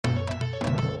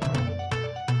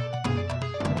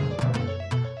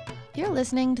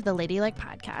listening to the Ladylike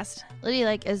podcast.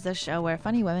 Ladylike is the show where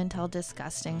funny women tell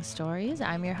disgusting stories.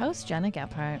 I'm your host, Jenna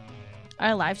Gephardt.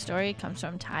 Our live story comes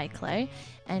from Ty Clay,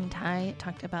 and Ty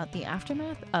talked about the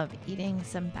aftermath of eating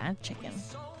some bad chicken.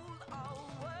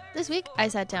 This week, I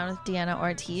sat down with Deanna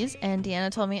Ortiz, and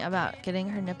Deanna told me about getting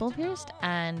her nipple pierced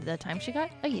and the time she got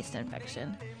a yeast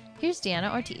infection. Here's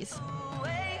Deanna Ortiz.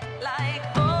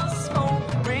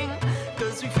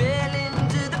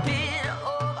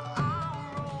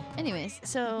 Anyways,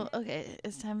 so, okay,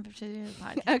 it's time to do the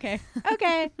podcast.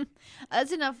 Okay.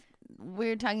 That's enough.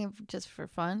 We're talking just for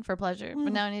fun, for pleasure,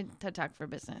 but now I need to talk for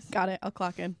business. Got it. I'll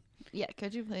clock in. Yeah,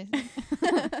 could you please?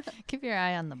 Keep your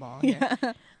eye on the ball here.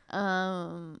 Yeah.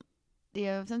 Do you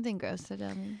have something gross to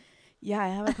tell me? Yeah, I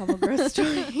have a couple gross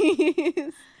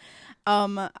stories.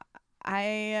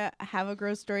 I have a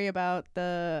gross story about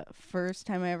the first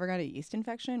time I ever got a yeast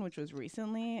infection, which was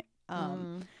recently.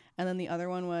 And then the other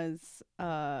one was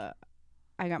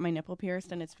I got my nipple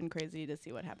pierced, and it's been crazy to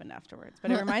see what happened afterwards. But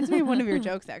it reminds me of one of your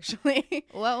jokes, actually.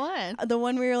 What one? The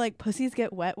one where you're like, pussies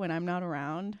get wet when I'm not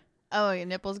around. Oh, your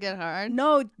nipples get hard?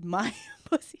 No, my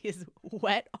pussy is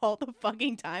wet all the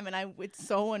fucking time, and it's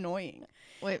so annoying.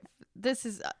 Wait, this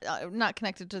is not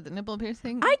connected to the nipple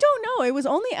piercing? I don't know. It was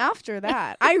only after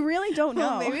that. I really don't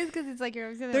know. Well, maybe it's because it's like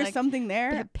you're there's like something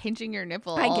there. Pinching your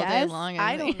nipple I all guess. day long. And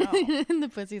I don't know. And the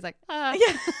pussy's like, ah.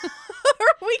 Yeah.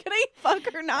 Are we gonna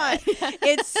fuck or not?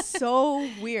 It's so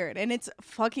weird, and it's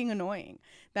fucking annoying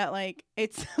that like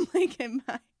it's like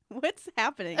what's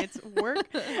happening? It's work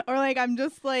or like I'm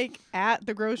just like at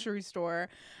the grocery store.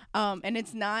 And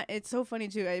it's so funny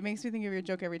too. It makes me think of your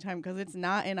joke every time because it's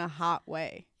not in a hot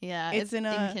way. Yeah, it's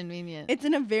inconvenient. It's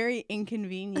in a very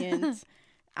inconvenient,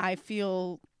 I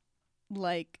feel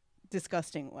like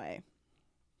disgusting way.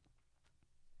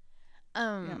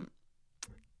 Yeah.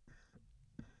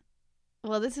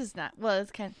 Well, this is not. Well,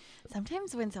 it's kind of,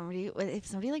 sometimes if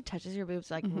somebody like touches your boobs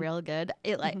like real good,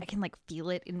 it like I can like feel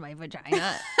it in my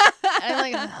vagina.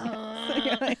 I'm like, so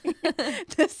you're like,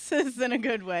 this isn't a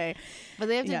good way. But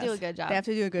they have to do a good job. They have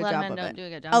to do a good job. A lot of men of don't it. do a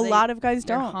good job. A lot of guys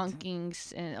they're don't. honking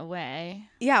in a way.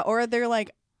 Yeah, or they're like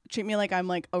treat me like I'm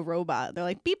like a robot. They're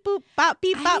like beep boop bop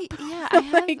beep bop. Yeah, I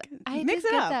have. Like, I mix did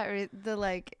it get up. that. The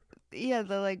like. Yeah,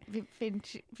 the like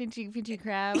finchy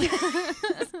crab.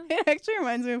 It actually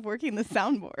reminds me of working the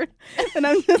soundboard, and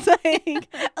I'm just like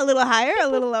a little higher, a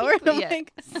little lower, and I'm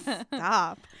like,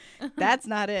 stop. That's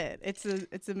not it. It's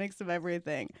a mix of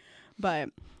everything. But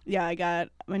yeah, I got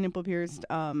my nipple pierced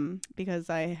because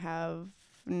I have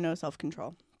no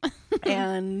self-control,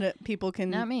 and people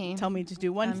can Not me. tell me to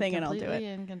do one thing and I'll do it.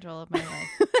 In control of my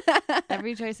life.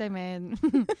 Every choice I made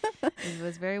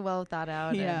was very well thought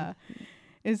out. Yeah.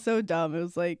 It's so dumb. It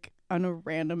was like on a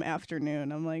random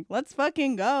afternoon. I'm like, let's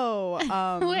fucking go.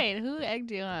 Wait, who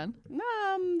egged you on?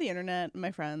 The internet,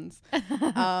 my friends.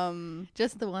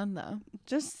 Just the one though.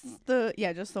 Just the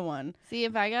one. See,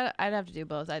 if I'd have to do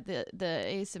both. The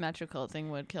asymmetrical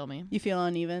thing would kill me. You feel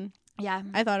uneven? Yeah.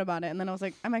 I thought about it, and then I was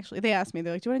like, they asked me,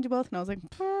 they're like, do you want to do both? And I was like,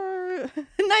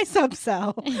 nice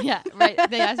upsell. Yeah, right.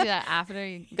 They asked you that after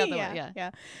you got the one.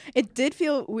 Yeah. It did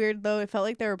feel weird though. It felt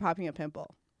like they were popping a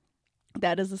pimple.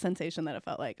 That is the sensation that it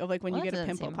felt like of like when you get a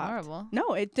pimple popped. Horrible.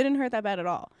 No, it didn't hurt that bad at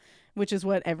all, which is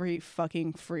what every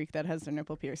fucking freak that has their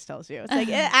nipple pierced tells you. It's like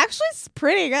it actually is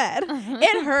pretty good.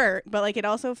 It hurt, but like it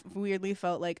also weirdly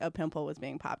felt like a pimple was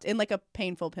being popped in like a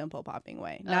painful pimple popping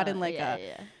way, not in like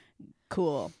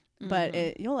cool.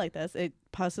 But you'll like this. It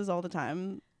pusses all the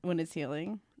time when it's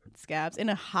healing. It scabs in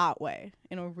a hot way,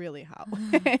 in a really hot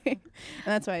way, and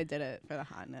that's why I did it for the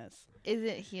hotness. Is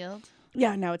it healed?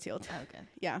 Yeah, now it's healed. Oh, good.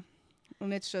 Yeah.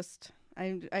 And it's just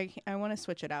I want to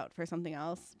switch it out for something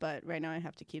else, but right now I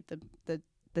have to keep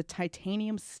the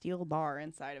titanium steel bar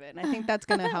inside of it, and I think that's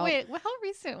gonna help. Wait, how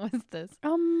recent was this?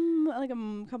 Like a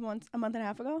month and a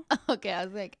half ago. Okay, I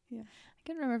was like, yeah, I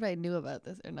can't remember if I knew about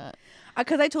this or not.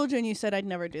 Because I told you and you said I'd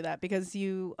never do that because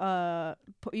you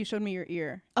you showed me your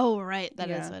ear. Oh right,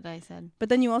 that is what I said. But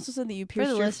then you also said that you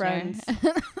pierced your friends.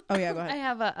 Oh yeah, go ahead. I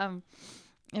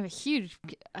have a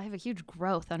huge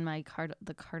growth on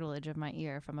the cartilage of my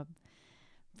ear from an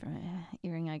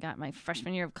earring I got my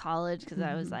freshman year of college because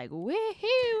I was like,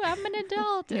 woohoo, I'm an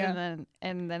adult. Yeah.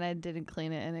 And then I didn't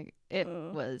clean it, and it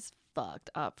was fucked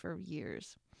up for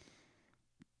years.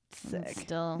 Sick. It's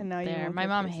still and now there. My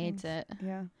mom hates it.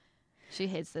 Yeah. She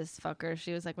hates this fucker.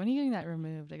 She was like, when are you getting that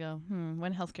removed? I go,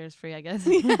 when healthcare is free, I guess.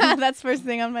 Yeah, that's first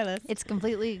thing on my list. It's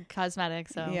completely cosmetic,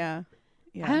 so. Yeah.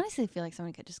 I honestly feel like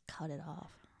someone could just cut it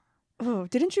off. Oh,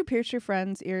 didn't you pierce your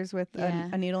friend's ears with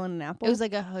a needle and an apple? It was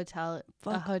like a hotel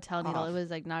needle. off. It was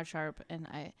like not sharp, and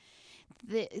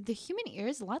the human ear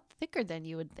is a lot thicker than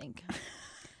you would think.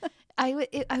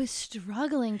 I was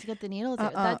struggling to get the needle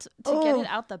through. That's to get it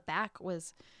out the back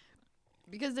was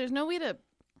because there's no way to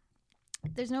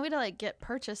like get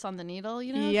purchase on the needle,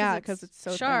 you know? Yeah, because it's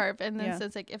so sharp, thin. and then Yeah. so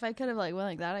it's like if I could have like went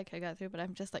like that, I could have got through. But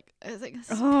I'm just like I was like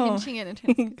pinching it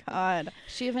into. God,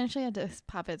 she eventually had to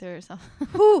pop it through herself.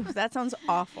 Whew, that sounds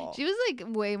awful. She was like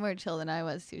way more chill than I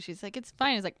was too. She's like, it's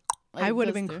fine. It's like I would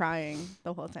have been crying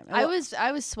the whole time. I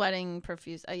was sweating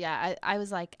profuse. Yeah, I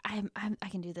was like, I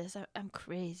can do this. I'm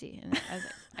crazy, and I was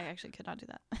like, I actually could not do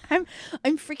that.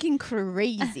 I'm freaking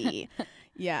crazy.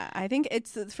 Yeah, I think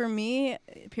it's for me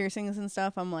piercings and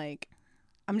stuff. I'm like,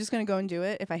 I'm just gonna go and do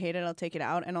it. If I hate it, I'll take it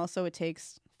out. And also, it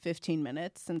takes 15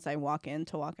 minutes since I walk in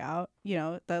to walk out. You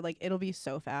know, that like it'll be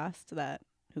so fast that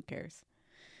who cares?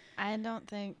 I don't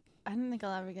think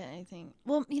I'll ever get anything.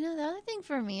 Well, you know, the other thing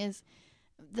for me is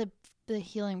the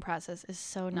healing process is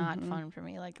so not fun for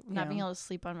me. Like not being able to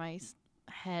sleep on my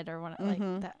head or what like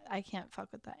that. I can't fuck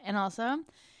with that. And also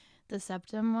the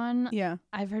septum one. Yeah,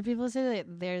 I've heard people say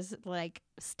that there's like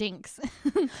stinks.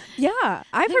 yeah,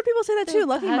 I've heard people say that too.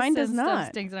 Lucky mine does not.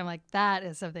 Stinks, and I'm like, that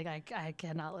is something I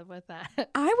cannot live with that.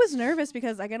 I was nervous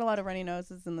because I get a lot of runny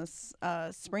noses in this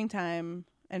springtime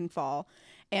and fall,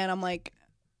 and I'm like,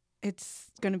 it's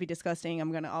going to be disgusting.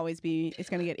 I'm going to always be, it's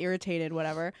going to get irritated,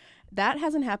 whatever. That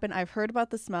hasn't happened. I've heard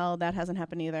about the smell. That hasn't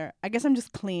happened either. I guess I'm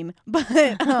just clean. But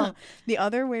the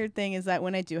other weird thing is that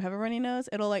when I do have a runny nose,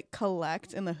 it'll like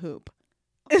collect in the hoop.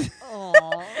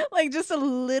 Like just a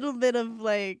little bit of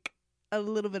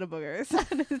boogers.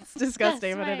 It's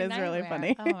disgusting, but it is really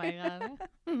funny. Oh my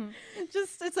God.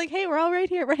 Just, it's like, hey, we're all right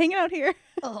here. We're hanging out here.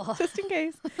 Just in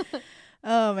case.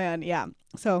 Oh man. Yeah.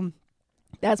 So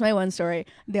that's my one story.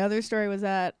 The other story was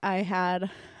that I had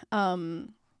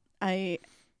a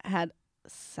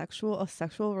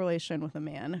sexual relation with a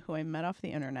man who I met off the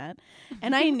internet,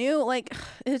 and I knew like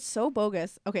it's so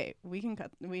bogus. Okay, we can cut.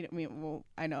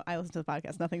 I know I listen to the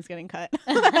podcast. Nothing's getting cut.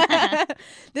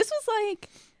 This was like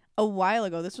a while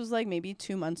ago. This was like maybe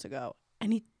 2 months ago,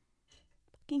 and he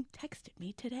fucking texted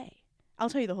me today. I'll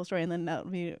tell you the whole story, and then that'll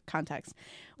be context.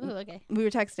 Ooh, okay. We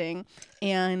were texting,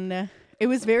 and it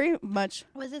was very much.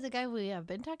 Was it the guy we have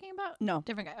been talking about? No,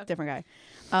 different guy. Okay. Different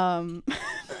guy.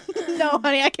 No,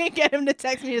 honey, I can't get him to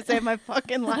text me to save my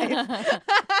fucking life.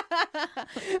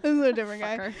 This is a different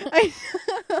guy. I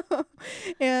know.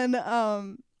 And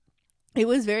it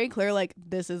was very clear, like,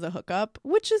 this is a hookup,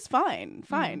 which is fine,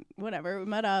 whatever. We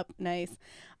met up, nice,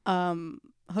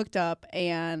 hooked up,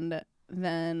 and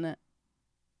then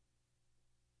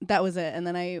that was it. And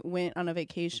then I went on a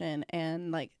vacation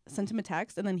and like sent him a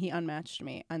text, and then he unmatched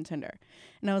me on Tinder,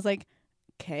 and I was like,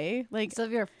 okay, like, so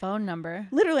your phone number.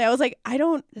 Literally, I was like, I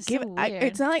don't give. So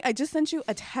it's not like I just sent you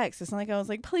a text. It's not like I was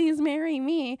like, please marry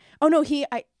me. Oh no, he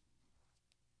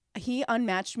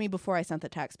unmatched me before I sent the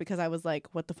text because I was like,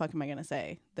 what the fuck am I gonna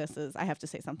say? I have to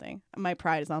say something. My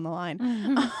pride is on the line.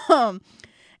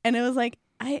 And it was like,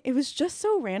 it was just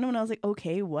so random, and I was like,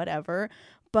 okay, whatever.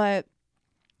 But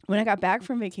when I got back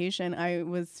from vacation, I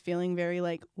was feeling very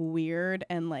like weird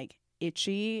and like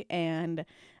itchy and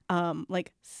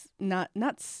like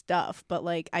not stuff, but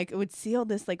like I would see all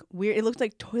this like weird. It looked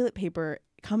like toilet paper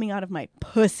coming out of my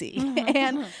pussy,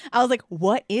 and I was like,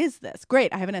 "What is this?"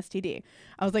 Great, I have an STD.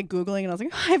 I was like Googling, and I was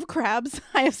like, "I have crabs.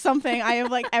 I have something. I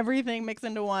have like everything mixed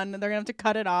into one. And they're gonna have to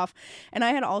cut it off." And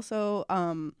I had also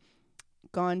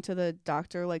gone to the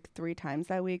doctor like 3 times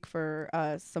that week for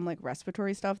some like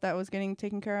respiratory stuff that was getting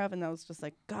taken care of, and that was just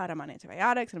like, God, I'm on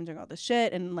antibiotics and I'm doing all this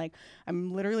shit, and like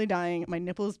I'm literally dying. My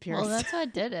nipple is pierced. Well, that's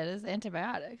what did it, is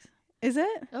antibiotics. Is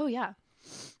it? Oh yeah.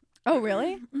 Oh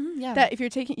really? Yeah. That if you're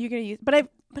taking, you're gonna use. But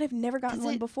I've never gotten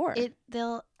one before. You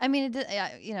know,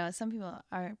 some people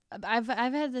are. I've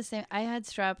had the same. I had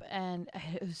strep, and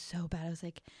it was so bad. I was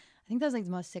like, I think that was like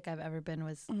the most sick I've ever been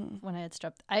was when I had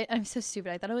strep. I'm so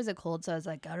stupid. I thought it was a cold, so I was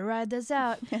like, gotta ride this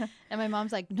out. Yeah. And my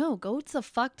mom's like, no, go to the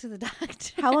fuck to the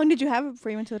doctor. How long did you have it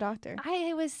before you went to the doctor?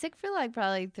 I was sick for like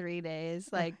probably 3 days,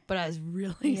 like, but I was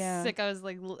really sick. I was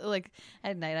like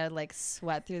at night I would like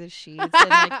sweat through the sheets,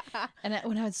 and like,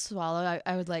 when I would swallow,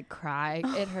 I would like cry.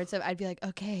 It hurts. So I'd be like,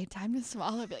 okay, time to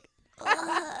swallow. I'd be like,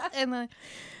 and then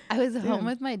I was home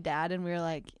with my dad, and we were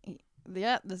like,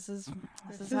 yeah, this is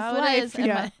how life. it is.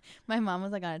 And my mom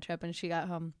was like on a trip, and she got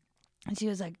home, and she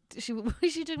was like, she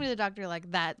took me to the doctor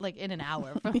like that, like in an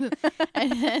hour.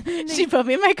 And then she put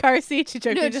me in my car seat. She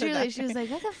took me to the doctor. She was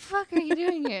like, what the fuck are you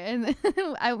doing here? And then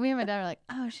me and my dad were like,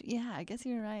 oh yeah, I guess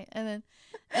you're right. And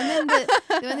then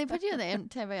when they put you on the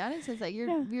antibiotics, it's like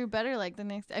you're better like the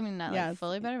next. I mean, not like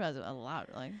fully better, but a lot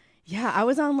like. Yeah, I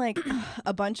was on like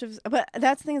a bunch of, but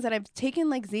that's the thing is that I've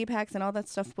taken like Z-Packs and all that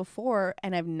stuff before,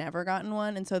 and I've never gotten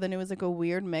one, and so then it was like a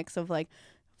weird mix of like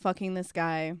fucking this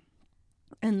guy,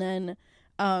 and then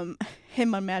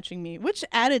him unmatching me, which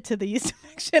added to the yeast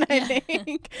infection, I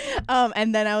think.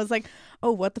 And then I was like,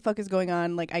 oh, what the fuck is going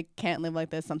on? Like, I can't live like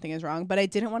this. Something is wrong. But I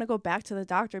didn't want to go back to the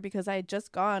doctor because I had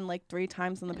just gone like 3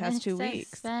 times in the past 2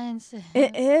 weeks. Expensive.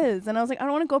 It is. And I was like, I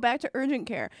don't want to go back to urgent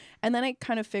care. And then I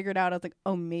kind of figured out, I was like,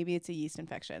 oh, maybe it's a yeast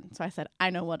infection. So I said, I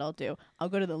know what I'll do. I'll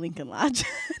go to the Lincoln Lodge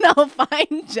and I'll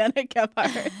find Jenna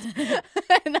Gephardt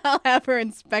and I'll have her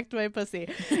inspect my pussy.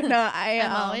 No,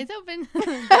 I'm always open.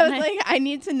 I was like, I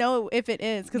need to know if it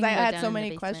is because I had so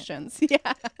many questions.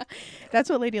 Yeah. That's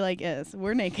what Ladylike is.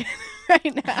 We're naked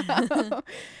right now.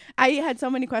 I had so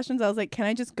many questions. I was like, can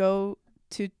I just go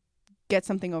to get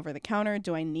something over the counter?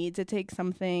 Do I need to take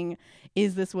something?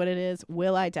 Is this what it is?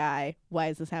 Will I die? Why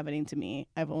is this happening to me?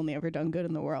 I've only ever done good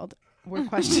in the world. Were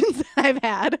questions that I've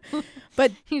had.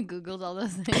 But you Googled all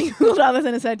those things. I Googled all this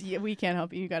and it said, yeah, we can't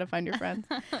help you. You got to find your friends.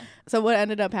 So what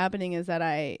ended up happening is that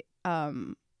I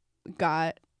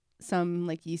got some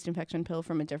like yeast infection pill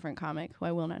from a different comic who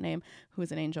I will not name, who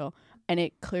is an angel, and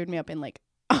it cleared me up in like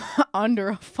under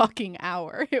a fucking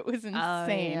hour. It was insane. Oh,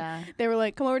 yeah. They were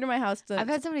like, come over to my house. I've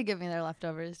had somebody give me their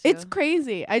leftovers too. It's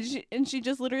crazy. And she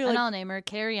just literally and like, I'll name her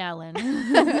Carrie Allen.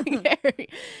 Carrie.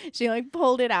 She like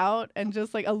pulled it out and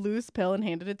just like a loose pill and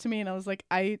handed it to me, and I was like,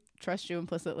 I trust you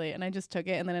implicitly, and I just took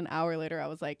it, and then an hour later I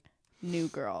was like, new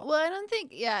girl. Well, I don't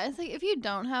think, it's like if you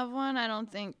don't have one, I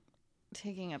don't think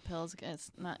taking a pill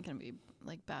is not going to be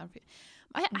like bad for you.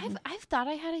 I've thought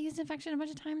I had a yeast infection a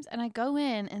bunch of times, and I go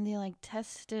in and they like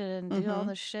test it and do all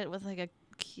this shit with like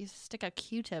stick a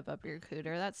Q-tip up your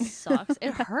cooter. That sucks.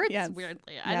 It hurts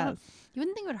weirdly. You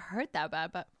wouldn't think it would hurt that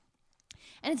bad, but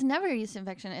and it's never a yeast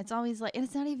infection. It's always like, and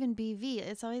it's not even BV.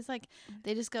 It's always like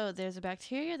they just go, there's a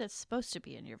bacteria that's supposed to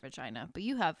be in your vagina, but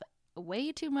you have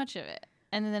way too much of it,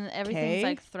 and then everything's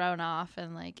like thrown off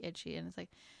and like itchy, and it's like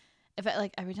if I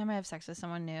like every time I have sex with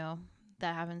someone new.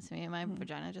 That happens to me. My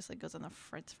vagina just like goes on the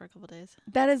fritz for a couple days.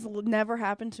 That has never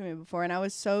happened to me before, and I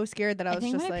was so scared that I was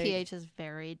think just my like, pH is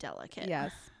very delicate.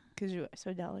 Yes, because you are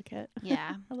so delicate.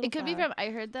 Yeah, it could be from. I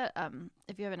heard that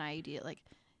if you have an IUD, it like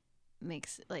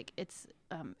makes like it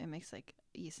makes like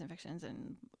yeast infections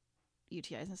and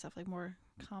UTIs and stuff like more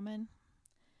common.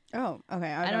 Oh,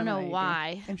 okay. I don't know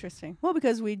why. Interesting. Well,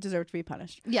 because we deserve to be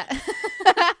punished. Yeah.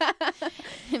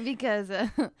 Because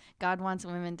God wants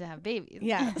women to have babies.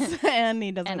 Yes. And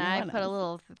he doesn't and want I put a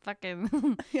little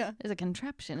fucking... Yeah. There's a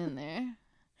contraption in there.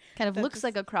 Kind of looks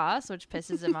like a cross, which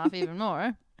pisses him off even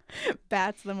more.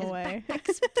 Bats them away.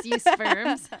 You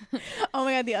sperms. Oh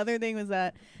my God. The other thing was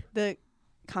that the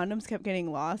condoms kept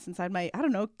getting lost inside my, I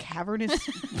don't know, cavernous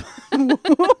womb.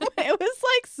 It was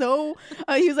like so,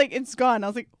 he was like, it's gone. I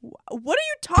was like, what are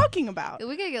you talking about?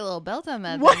 We could get a little belt on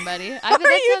that thing, buddy. I bet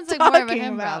that sounds like more of a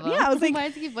him problem. Yeah, I was like, why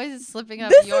is it slipping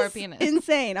up your penis?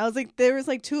 Insane. I was like, there was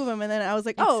like 2 of them, and then I was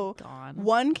like, it's gone.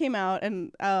 One came out,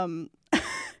 and and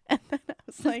then I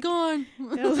was like, it's gone.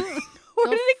 I was like, where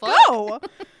did it go?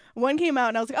 One came out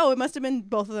and I was like, oh, it must have been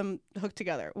both of them hooked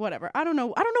together. Whatever. I don't know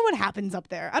what happens up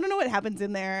there. I don't know what happens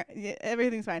in there.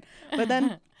 Everything's fine. But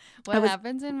then what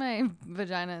happens in my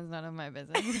vagina is none of my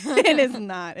business. It is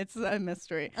not. It's a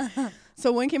mystery.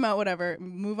 So one came out, whatever,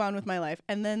 move on with my life.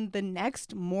 And then the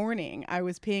next morning I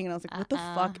was peeing and I was like, what the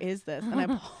fuck is this? And I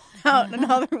pulled out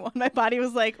another one. My body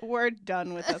was like, we're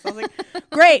done with this. I was like,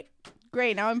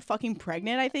 great. Now I'm fucking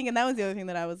pregnant, I think. And that was the other thing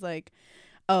that I was like,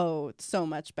 oh, so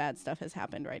much bad stuff has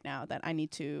happened right now that I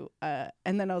need to, and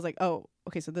then I was like, oh,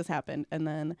 okay, so this happened. And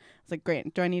then I was like,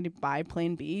 great, do I need to buy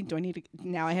Plan B? Do I need to,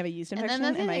 now I have a yeast infection?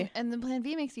 And the Plan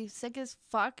B makes you sick as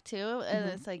fuck too. And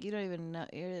it's like, you don't even know,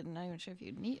 you're not even sure if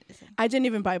you need it. I didn't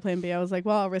even buy Plan B. I was like,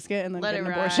 well, I'll risk it and then let get an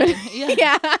it abortion. Yeah.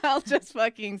 Yeah, I'll just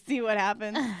fucking see what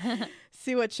happens,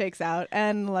 see what shakes out.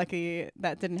 And lucky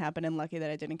that didn't happen, and lucky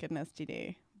that I didn't get an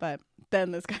STD. But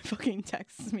then this guy fucking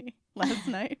texts me last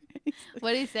night.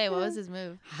 What did he say? What was his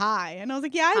move? Hi. And I was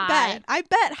like, yeah, I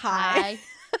bet hi.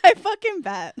 I fucking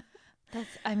bet.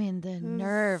 The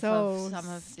nerve of some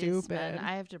of these men. Stupid.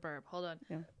 I have to burp. Hold on.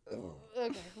 Yeah.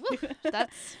 Okay. Woo.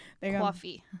 That's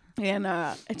coffee. And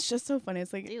it's just so funny.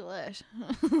 It's like delish.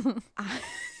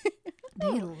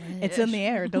 It's in the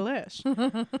air. Delish.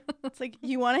 It's like,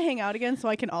 you want to hang out again so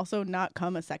I can also not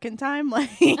come a second time? Like,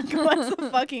 what's the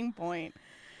fucking point?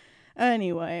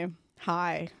 Anyway,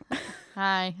 hi.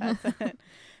 Hi. That's it.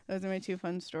 Those are my 2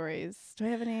 fun stories. Do I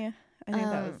have any? I think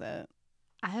that was it.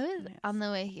 I was Yes. on the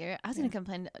way here. I was Yeah. going to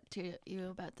complain to you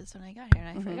about this when I got here,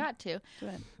 and I forgot to.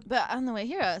 Good. But on the way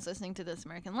here, I was listening to This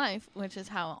American Life, which is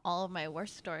how all of my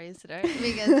worst stories start,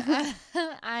 because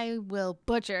I will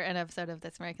butcher an episode of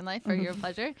This American Life for your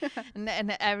pleasure, and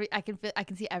I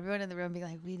can see everyone in the room being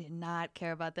like, "We did not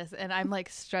care about this," and I'm like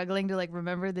struggling to like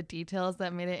remember the details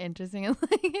that made it interesting, and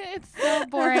like it's so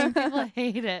boring. People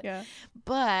hate it. Yeah.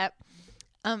 But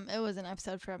it was an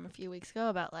episode from a few weeks ago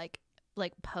about like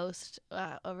post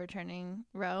overturning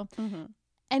Roe. Mm-hmm.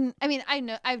 And I mean,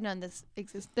 I've known this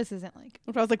exists. This isn't like,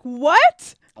 I was like,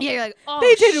 what? yeah, you're like, oh,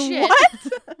 They did shit.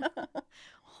 what?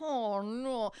 Oh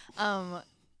no.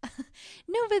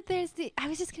 No, but I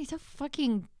was just getting so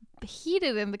fucking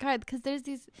heated in the car because there's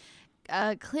these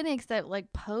clinics that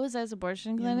like pose as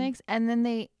abortion clinics, and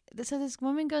then so this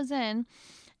woman goes in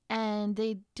and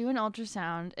they do an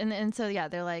ultrasound, and so yeah,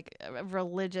 they're like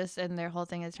religious, and their whole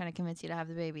thing is trying to convince you to have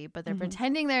the baby, but they're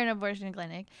pretending they're an abortion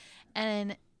clinic,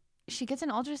 and she gets an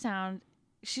ultrasound.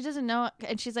 She doesn't know,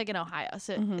 and she's like in Ohio,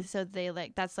 so they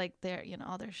like that's like their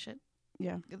all their shit.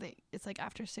 Yeah, it's like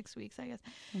after 6 weeks, I guess.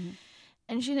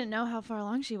 And she didn't know how far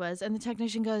along she was, and the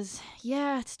technician goes,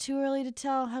 "Yeah, it's too early to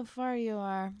tell how far you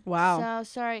are." Wow. So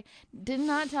sorry, did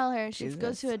not tell her. She Jesus.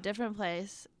 goes to a different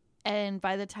place. And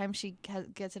by the time she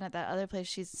gets in at that other place,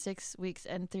 she's 6 weeks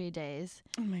and 3 days.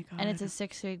 Oh my God. And it's a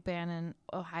 6-week ban in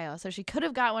Ohio. So she could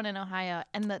have got one in Ohio.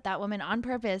 And that woman on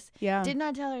purpose did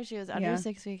not tell her she was under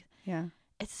 6 weeks. Yeah.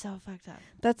 It's so fucked up.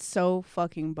 That's so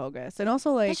fucking bogus. And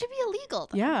also like. That should be illegal,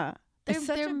 though. Yeah.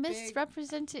 They're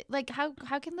misrepresenting. Like, how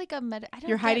can like a I don't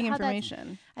You're get hiding how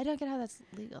information. I don't get how that's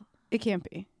legal. It can't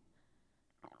be.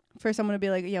 For someone to be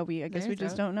like, yeah, I guess we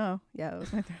just don't know. Yeah, that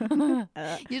was my throat.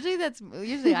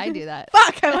 Usually I do that.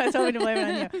 Fuck! I was hoping to blame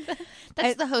it on you.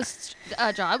 That's the host's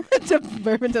job. To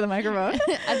burp into the microphone.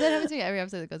 That happens to me every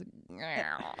episode that goes.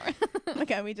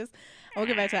 Okay, we'll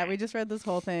get back to that. We just read this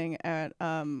whole thing at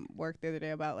work the other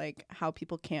day about like how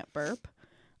people can't burp.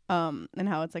 And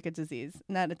how it's like a disease.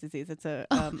 Not a disease. It's a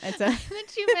it's a Then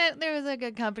she meant there was like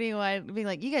a company wide being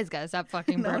like, you guys gotta stop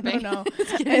fucking burping. No.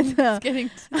 It's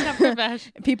not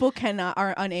professional. People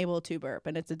are unable to burp,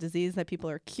 and it's a disease that people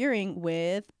are curing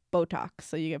with Botox.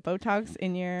 So you get Botox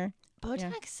in your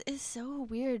Botox is so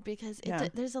weird because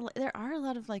there are a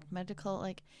lot of like medical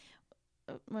like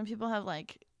when people have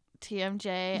like TMJ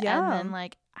and then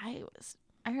like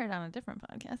I heard on a different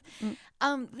podcast.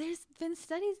 There's been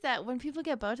studies that when people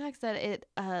get Botox, that it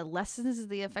lessens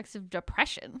the effects of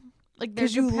depression. Like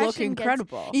because you look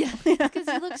incredible. Yeah, because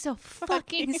you look so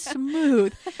fucking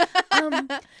smooth.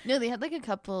 No, they had like a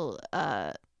couple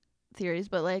theories,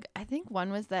 but like I think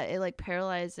one was that it like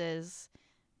paralyzes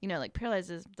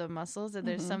the muscles, and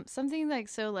there's something like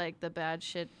so like the bad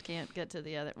shit can't get to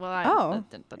the other. Well,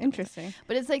 interesting.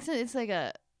 But it's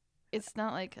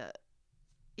not like a.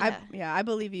 Yeah. I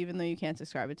believe you, even though you can't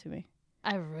describe it to me.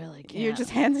 I really can't. You're just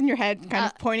hands in your head, kind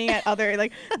of pointing at other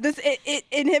like this. It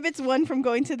inhibits one from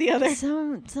going to the other.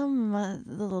 Some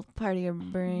little part of your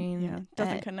brain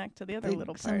doesn't connect to the other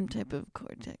little part. Some type of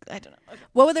cortex. I don't know. Okay.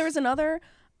 Well, there was another.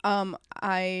 I'm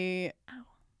gonna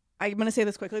say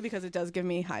this quickly because it does give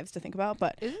me hives to think about.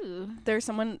 But there's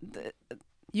someone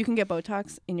you can get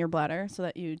Botox in your bladder so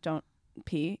that you don't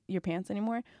pee your pants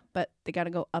anymore, but they got to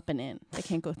go up and in. They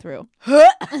can't go through.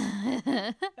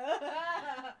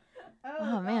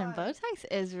 Oh man, Botox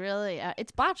is really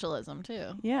it's botulism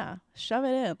too. Yeah, shove it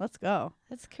in. Let's go.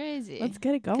 That's crazy. Let's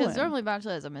get it going. Because normally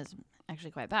botulism is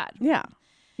actually quite bad. Yeah,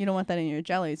 you don't want that in your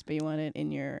jellies, but you want it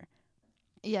in your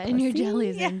pussy? In your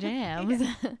jellies and jams.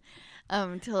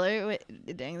 Tiller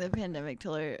during the pandemic,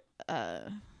 Tiller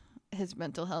his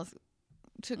mental health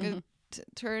took a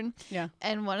turn. Yeah.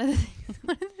 And one of the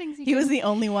things he was the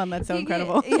only one that's so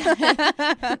incredible.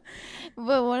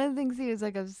 But one of the things he was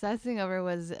like obsessing over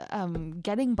was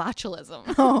getting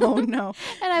botulism. Oh no.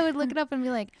 And I would look it up and be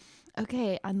like,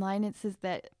 okay, online it says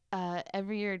that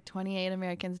every year 28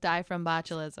 Americans die from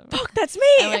botulism. Fuck, that's me.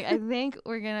 And like I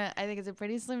think it's a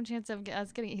pretty slim chance of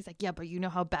us getting it. He's like, yeah, but you know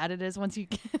how bad it is once you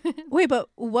get it. Wait, but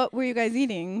what were you guys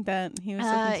eating that he was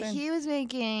so concerned? He was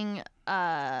making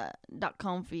duck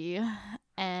confit,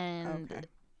 and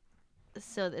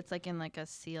so it's like in like a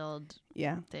sealed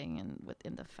thing and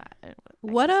within the fat.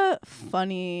 What a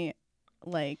funny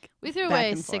we threw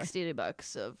away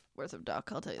 $60 worth of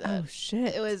duck. I'll tell you that. Oh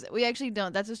shit! We actually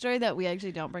don't. That's a story that we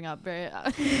actually don't bring up very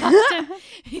often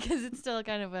because it's still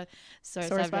kind of a sore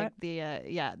subject.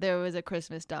 There was a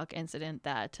Christmas duck incident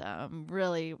that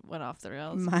really went off the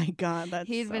rails. My God,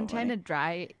 he's been trying to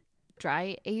dry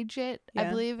age it. I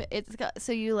believe it's got,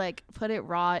 so you like put it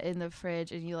raw in the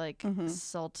fridge and you like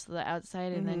salt the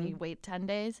outside and then you wait 10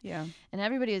 days. Yeah, and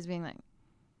everybody was being like,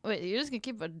 wait, you're just gonna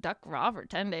keep a duck raw for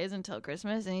 10 days until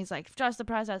Christmas? And he's like, trust the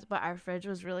process. But our fridge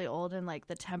was really old and like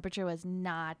the temperature was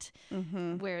not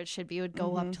where it should be. It would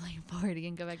go up to like 40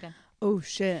 and go back down. Oh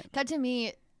shit. Cut to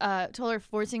me told her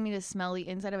forcing me to smell the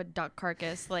inside of a duck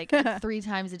carcass like 3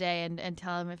 times a day and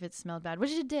tell him if it smelled bad,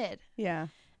 which it did. Yeah.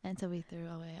 And so we threw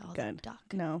away all the duck.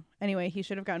 No. Anyway, he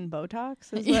should have gotten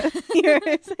Botox, is what you're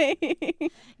saying.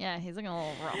 Yeah, he's looking a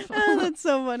little rough. Oh, that's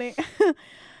so funny.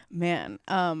 Man,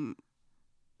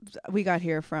 we got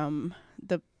here from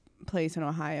the place in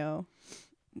Ohio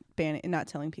not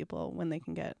telling people when they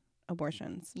can get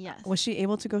abortions. Yes. Was she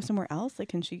able to go somewhere else? Like,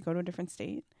 can she go to a different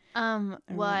state? Well,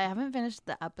 I haven't finished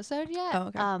the episode yet.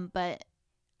 Oh, okay. But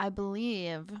I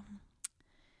believe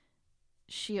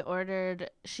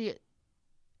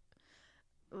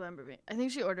I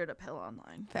think she ordered a pill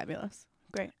online. Fabulous.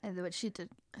 Great. And what she did,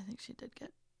 I think she did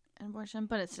get an abortion,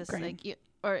 but it's just Great. like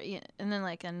and then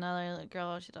like another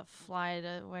girl, she had to fly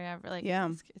to wherever. Like, yeah,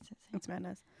 it's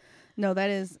madness. No, that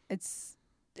is it's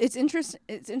interesting.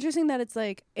 It's interesting that it's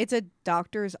like it's a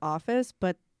doctor's office,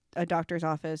 but a doctor's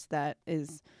office that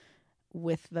is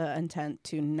with the intent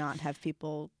to not have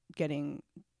people getting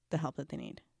the help that they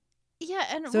need. Yeah,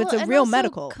 and so it's a real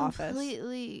medical office.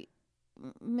 Completely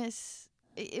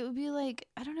It would be like,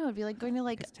 I don't know, it'd be like going to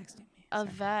like a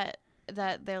vet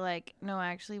that they're like, no,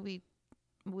 actually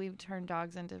we've turned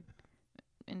dogs into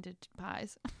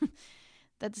pies.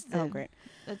 That's great.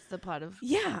 That's the plot of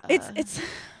it's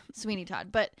Sweeney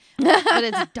Todd, but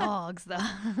it's dogs though.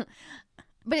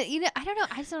 But I don't know.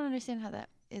 I just don't understand how that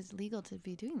is legal to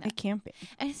be doing that. It can't be,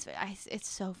 and it's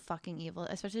so fucking evil,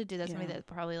 especially to do that to somebody that's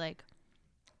probably like.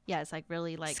 Yeah, it's like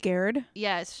really like scared.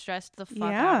 Yeah, it's stressed the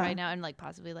fuck out right now, and like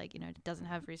possibly like doesn't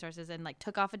have resources, and like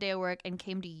took off a day of work and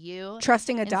came to you,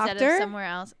 trusting a instead doctor of somewhere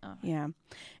else. Oh. Yeah,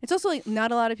 it's also like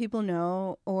not a lot of people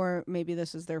know, or maybe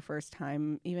this is their first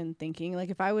time even thinking.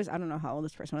 Like if I don't know how old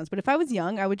this person was, but if I was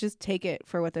young, I would just take it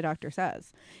for what the doctor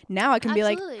says. Now I can be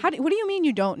like, what do you mean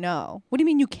you don't know? What do you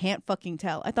mean you can't fucking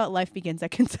tell? I thought life begins at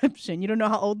conception. You don't know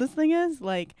how old this thing is?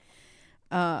 Like,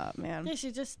 man. Yeah,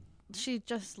 she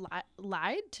just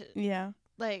lied to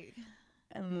like,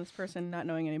 and this person not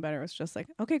knowing any better was just like,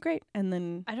 okay, great. And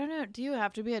then I don't know, do you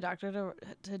have to be a doctor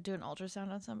to do an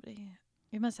ultrasound on somebody?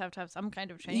 You must have to have some kind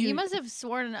of training. You must have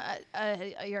sworn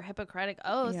your Hippocratic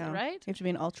oath, right? You have to be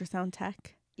an ultrasound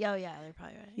tech. Oh yeah, they're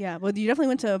probably right. Yeah, well, you definitely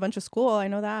went to a bunch of school. I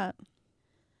know that.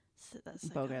 That's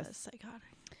bogus. That's psychotic.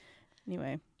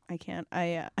 Anyway, I can't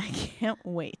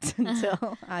wait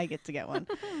until I get to get one.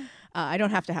 I don't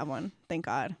have to have one, thank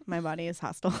God. My body is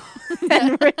hostile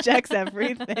and rejects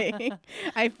everything.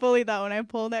 I fully thought when I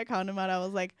pulled that condom out, I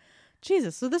was like,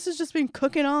 Jesus, so this has just been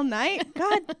cooking all night?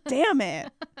 God damn it.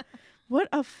 What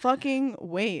a fucking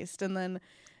waste. And then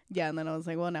I was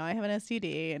like, well, now I have an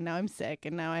STD, and now I'm sick,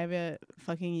 and now I have a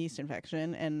fucking yeast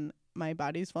infection, and my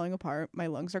body's falling apart. My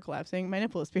lungs are collapsing. My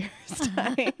nipple is pierced.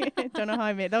 I don't know how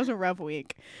I made. That was a rough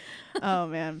week. Oh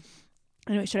man.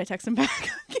 Anyway, should I text him back?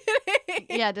 I'm kidding.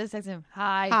 Yeah, just text him.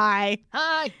 Hi.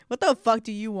 What the fuck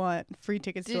do you want? Free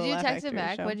tickets to the Did you Laugh text him Factory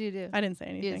back? show? What'd you do? I didn't say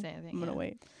anything. You didn't say anything. I'm gonna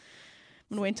wait.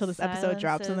 I'm gonna wait until this episode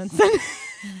drops and then Silences.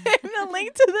 send him a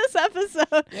link to this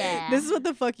episode. Yeah. This is what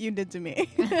the fuck you did to me.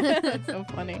 That's so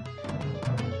funny.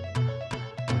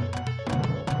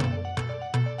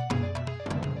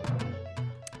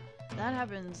 That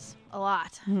happens a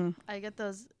lot. I get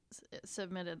those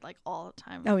submitted like all the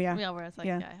time. Oh yeah. Yeah, where it's like,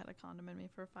 Yeah. I had a condom in me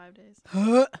for 5 days.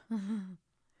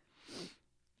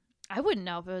 I wouldn't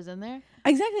know if it was in there.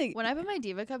 Exactly. When I put my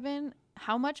Diva Cup in,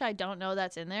 how much I don't know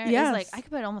that's in there Yes. is like, I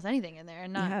could put almost anything in there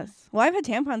and not. Yes. Well, I've had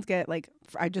tampons get like,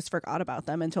 I just forgot about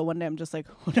them until one day I'm just like,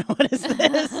 what is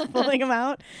this? Pulling them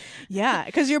out. Yeah.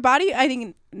 Because your body, I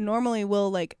think, normally will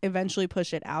like eventually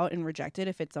push it out and reject it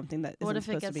if it's something that What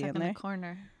isn't if it supposed to gets be stuck in in there. a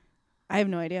corner? I have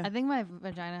no idea. I think my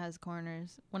vagina has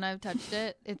corners. When I've touched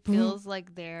it, it feels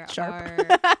like there Sharp. are.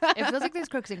 It feels like there's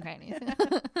crooks and crannies.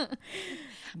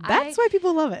 That's why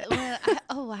people love it.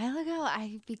 A while ago,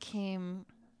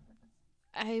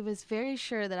 I was very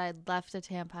sure that I'd left a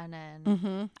tampon in.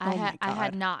 Mm-hmm. I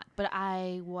had not, but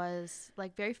I was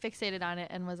like very fixated on it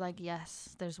and was like,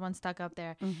 yes, there's one stuck up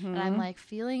there. Mm-hmm. And I'm like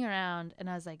feeling around, and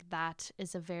I was like, that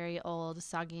is a very old,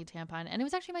 soggy tampon. And it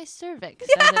was actually my cervix,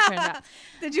 as it turned out.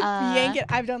 Did you yank it?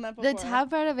 I've done that before. The top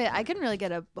part of it, I couldn't really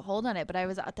get a hold on it, but I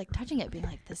was like touching it, being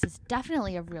like, this is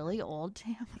definitely a really old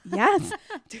tampon. Yes.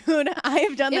 Dude, I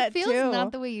have done that too. It feels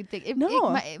not the way you'd think.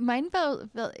 Mine felt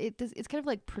it's kind of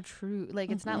like protrude. Like,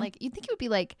 it's not like, you'd think it would be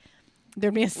like,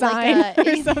 there'd be a sign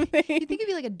or something. You think it'd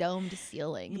be like a domed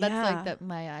ceiling. That's like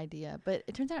my idea. But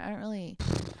it turns out I don't really.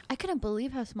 I couldn't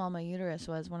believe how small my uterus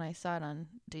was when I saw it on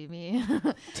TV.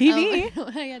 TV?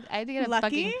 I had to get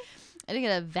Lucky? I had to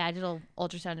get a vaginal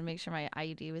ultrasound to make sure my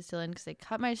IUD was still in because they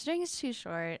cut my strings too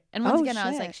short. And once again, I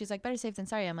was like, she's like, better safe than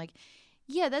sorry. I'm like,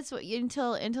 yeah, that's what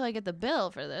until I get the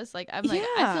bill for this. Like, I'm like,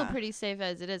 I feel pretty safe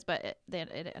as it is, but it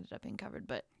ended up being covered.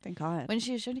 But thank God. when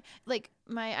she showed me, like,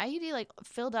 my IUD like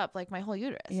filled up like my whole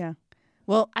uterus. Yeah.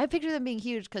 Well, I picture them being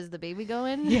huge because the baby go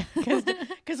in. Yeah,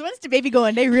 because once the baby go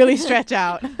in, they really stretch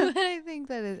out. But I think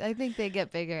they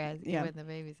get bigger as when the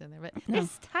baby's in there. But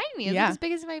it's tiny. It's like as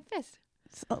big as my fist.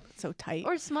 So tight.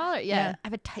 Or smaller. Yeah. I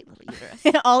have a tight little uterus.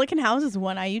 All it can house is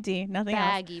one IUD. Nothing else.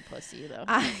 Baggy pussy though.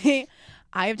 I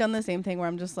have done the same thing where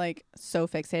I'm just like so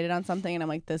fixated on something and I'm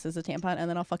like, this is a tampon, and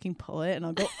then I'll fucking pull it and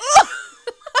I'll go, oh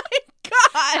my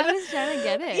God. I was trying to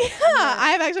get it. Yeah.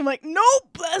 I'm like,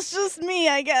 nope, that's just me,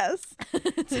 I guess.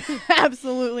 It's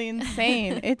absolutely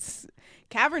insane. It's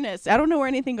cavernous. I don't know where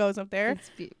anything goes up there.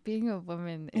 Being a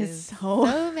woman is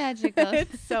so magical.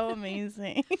 It's so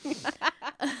amazing.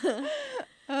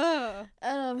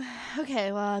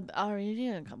 Okay, well, I'll read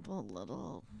you a couple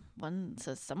little ones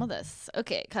of some of this.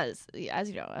 Okay, because as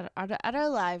you know, at our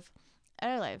live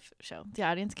show, the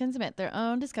audience can submit their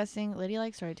own disgusting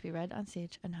ladylike story to be read on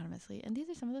stage anonymously, and these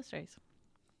are some of those stories.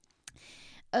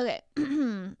 Okay.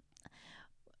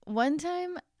 One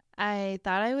time I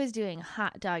thought I was doing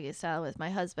hot doggy style with my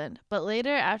husband, but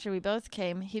later after we both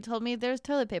came, he told me there was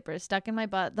toilet paper stuck in my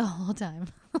butt the whole time.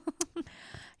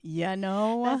 Yeah,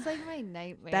 no. That's like my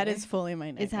nightmare. That is fully my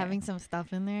nightmare. Is having some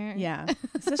stuff in there. Yeah.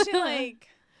 Especially like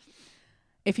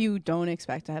if you don't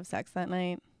expect to have sex that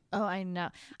night. Oh, I know.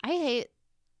 I hate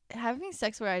having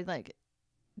sex where I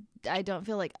don't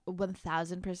feel like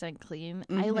 1000% clean.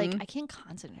 Mm-hmm. I can't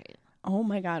concentrate. Oh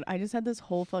my God. I just had this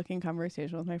whole fucking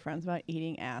conversation with my friends about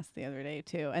eating ass the other day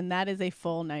too. And that is a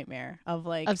full nightmare of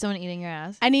someone eating your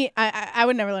ass. I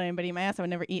would never let anybody eat my ass. I would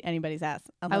never eat anybody's ass.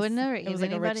 I would never eat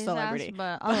like anybody's a rich celebrity. ass,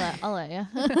 but I'll let you.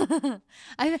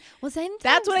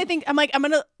 That's what I think. I'm like, I'm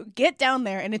going to get down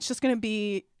there and it's just going to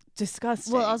be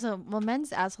disgusting. Well,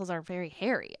 men's assholes are very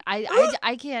hairy. I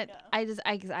can't. Yeah.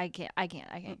 I can't.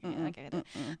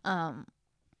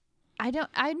 I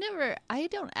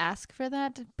don't ask for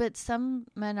that, but some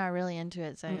men are really into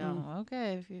it. Saying, "Oh,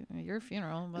 okay, if your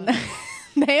funeral." But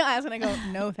they'll ask and I go,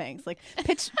 "No, thanks." Like,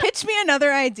 pitch me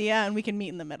another idea and we can meet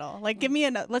in the middle. Like, give me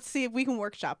let's see if we can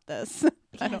workshop this.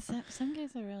 Yeah, some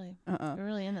guys are really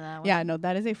into that one. Yeah, no,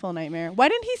 that is a full nightmare. Why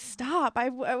didn't he stop? I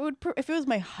would if it was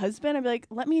my husband, I'd be like,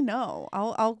 "Let me know.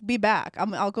 I'll be back.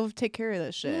 I'll go take care of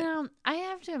this shit." You know, I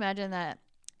have to imagine that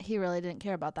he really didn't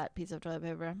care about that piece of toilet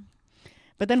paper.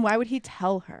 But then why would he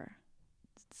tell her?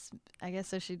 I guess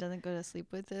so she doesn't go to sleep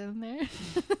with him there.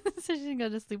 So she can go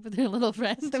to sleep with her little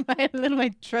friend.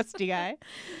 my trusty guy.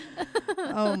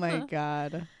 Oh my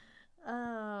God.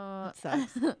 Oh. That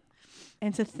sucks.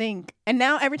 And to think. And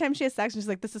now every time she has sex, she's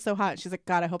like, this is so hot. She's like,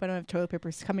 God, I hope I don't have toilet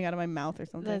paper coming out of my mouth or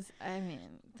something.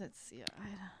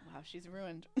 Wow, she's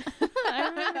ruined.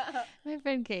 My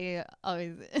friend Katie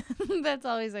always, that's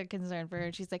always a concern for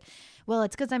her. She's like, well,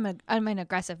 it's because I'm an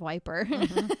aggressive wiper.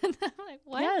 Mm-hmm. And I'm like,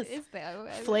 what is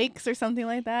that? Flakes or something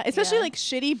like that. Especially like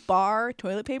shitty bar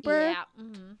toilet paper. Yeah.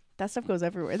 Mm-hmm. That stuff goes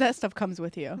everywhere. That stuff comes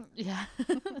with you. Yeah.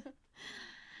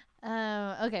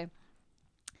 Okay.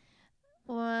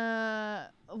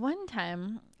 One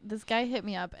time, this guy hit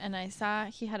me up and I saw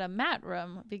he had a mat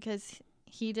room because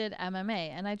he did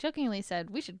MMA, and I jokingly said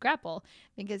we should grapple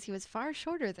because he was far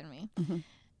shorter than me. Mm-hmm.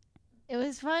 It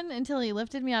was fun until he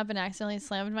lifted me up and accidentally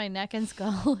slammed my neck and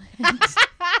skull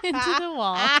into the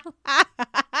wall.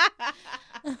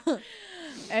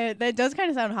 That does kind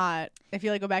of sound hot. If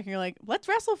you like go back and you're like, let's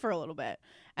wrestle for a little bit,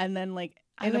 and then like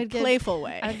in a playful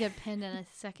way, I would get pinned in a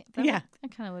second. That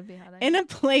kind of would be hot. In a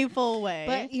playful way.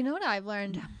 But you know what I've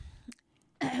learned?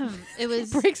 It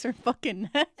was breaks her fucking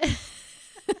neck.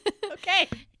 Okay.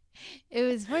 It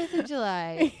was 4th of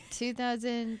July,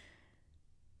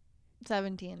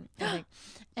 2017, I think.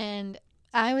 And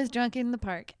I was drunk in the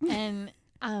park, and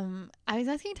I was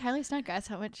asking Tyler Snodgrass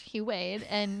how much he weighed,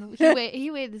 and he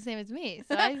weighed the same as me.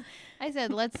 So I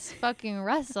said, let's fucking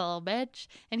wrestle, bitch.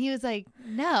 And he was like,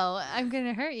 no, I'm going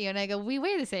to hurt you. And I go, we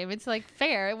weigh the same. It's like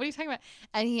fair. What are you talking about?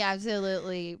 And he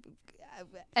absolutely...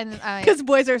 And because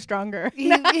boys are stronger.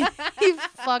 He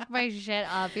fucked my shit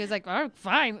up. He was like, "Oh,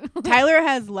 fine." Tyler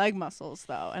has leg muscles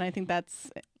though, and I think that's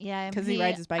because he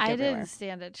rides his bike everywhere. I didn't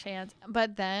stand a chance.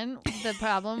 But then the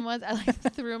problem was I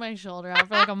threw my shoulder out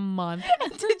for like a month.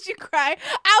 Did you cry?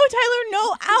 Ow, Tyler!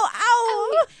 No!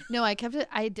 Ow! No, I kept it.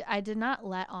 I did not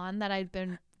let on that I'd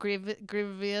been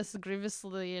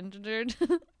grievously injured.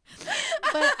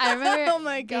 But I remember Oh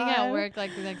my being God. at work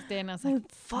like the next day, and I was like,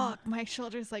 "Fuck, my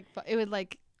shoulders like it would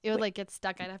like get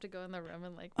stuck. I'd have to go in the room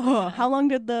and like." Oh, how long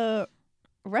did the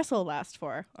wrestle last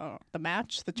for? Oh, the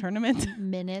match, the tournament.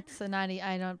 Minutes, and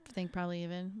I don't think probably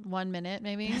even 1 minute,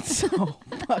 maybe. That's so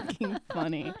fucking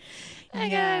funny. I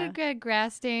Yeah, got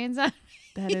grass stains on.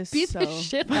 that is Beat so. the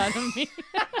shit out of me.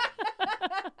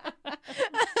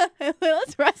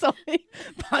 Let's wrestle. He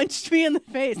punched me in the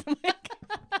face. I'm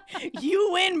like, you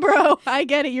win, bro. I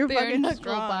get it. You're Bare fucking knuckle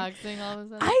strong. boxing all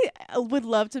of a sudden. I would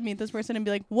love to meet this person and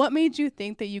be like, what made you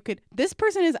think that you could? This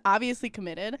person is obviously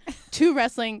committed to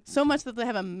wrestling so much that they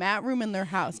have a mat room in their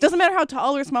house. Doesn't matter how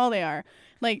tall or small they are.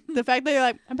 Like the fact that you're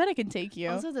like, I bet I can take you.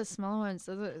 Also, the small ones,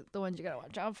 those are the ones you gotta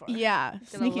watch out for. Yeah, Got a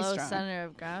sneaky low strong. center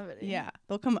of gravity. Yeah,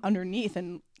 they'll come underneath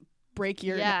and break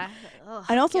your. Yeah. Ugh,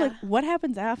 And also, yeah. like, what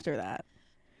happens after that?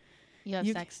 You have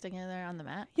you- sex together on the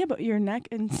mat. Yeah, but your neck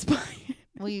and spine.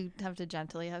 Well, you have to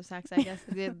gently have sex, I guess.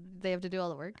 they have to do all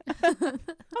the work.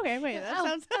 Okay, wait, that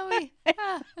sounds.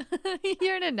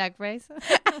 You're in a neck brace.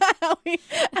 Owie.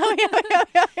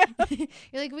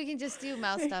 You're like, we can just do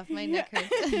mouth stuff. My neck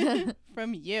hurts.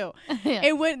 From you. Yeah.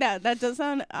 It would that does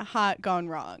sound hot gone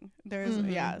wrong. There's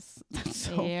yes. That's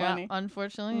so Yeah, funny.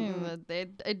 unfortunately, they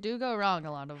do go wrong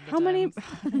a lot of the How many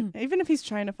times. even if he's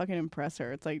trying to fucking impress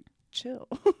her, it's like chill.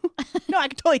 No, I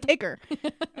could totally take her.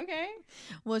 Okay.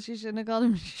 Well, she shouldn't have called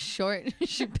him short.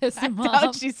 She pissed him That's how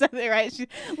off. she said it, right?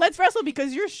 Let's wrestle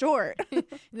because you're short.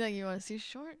 Like, you want to see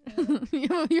short?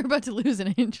 You're about to lose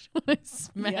an inch when I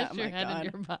smash Yeah, your my head God.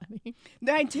 in your body.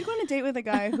 I did go on a date with a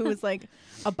guy who was like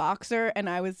a boxer and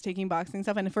I was taking boxing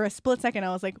stuff, and for a split second I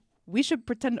was like, we should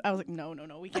pretend. I was like, no,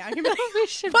 we can't. He'd be like, We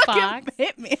should fucking box.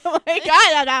 hit me. I'm like, no.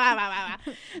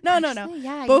 Actually,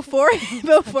 yeah, you Before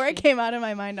could- it came out of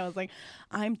my mind, I was like,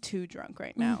 I'm too drunk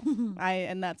right now.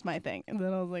 And that's my thing. And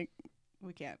then I was like,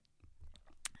 we can't.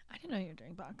 I didn't know you were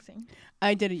doing boxing.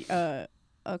 I did a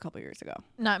couple years ago.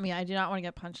 Not me. I do not want to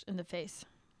get punched in the face.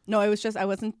 No, it was just I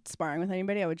wasn't sparring with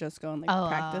anybody. I would just go and like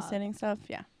practice hitting stuff.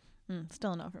 Yeah,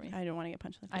 Still a no for me. I didn't want to get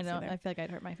punched in the I face. don't. either. I feel like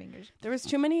I'd hurt my fingers. There was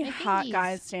too many My hot fingies.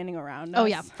 guys standing around. Oh, us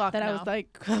yeah, fuck that I no. was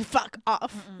like, fuck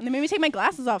off. And they made me take my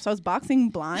glasses off, so I was boxing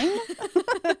blind.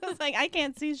 I was like, I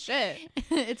can't see shit.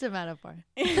 It's a metaphor.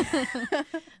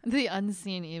 The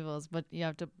unseen evils, but you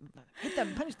have to hit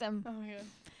them, punch them. Oh my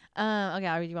god. Okay,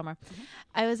 I'll read you one more.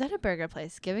 I was at a burger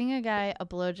place giving a guy a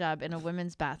blowjob in a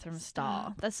women's bathroom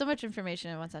stall. That's so much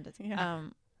information in one sentence. Yeah.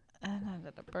 And I was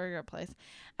at a burger place.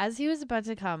 As he was about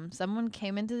to come, someone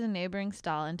came into the neighboring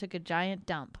stall and took a giant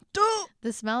dump.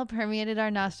 The smell permeated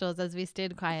our nostrils as we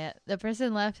stayed quiet. The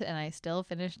person left, and I still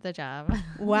finished the job.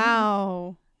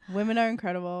 Wow. Women are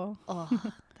incredible. Oh,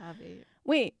 that'd be...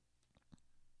 Wait.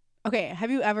 Okay,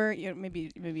 have you ever, maybe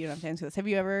you don't have to answer this. Have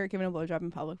you ever given a blowjob in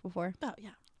public before? Oh, yeah.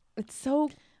 It's so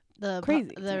The crazy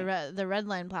to the red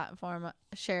line platform,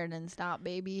 Sheridan Stop,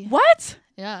 baby. What?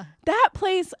 Yeah. That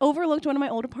place overlooked one of my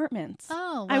old apartments.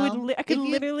 Oh, I well, I could if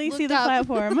you literally see looked the up-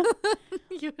 platform.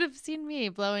 You would have seen me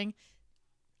blowing.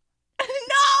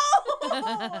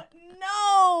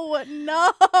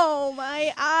 No,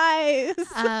 my eyes.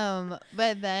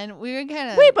 But then we were kind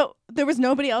of... Wait, but there was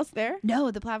nobody else there?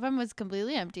 No, the platform was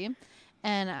completely empty.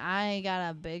 And I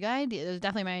got a big idea. It was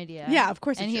definitely my idea. Yeah, of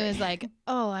course. And he was like,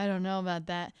 oh, I don't know about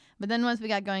that. But then once we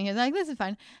got going, he was like, this is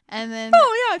fine. And then...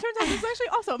 oh, yeah, it turns out this is actually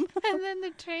awesome. And then the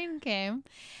train came.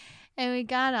 And we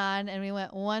got on and we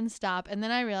went one stop. And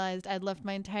then I realized I'd left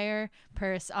my entire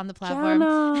purse on the platform.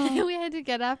 And we had to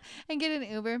get up and get an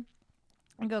Uber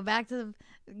and go back to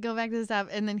the stop.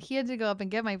 And then he had to go up and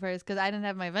get my purse because I didn't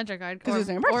have my Venture card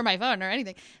or my phone or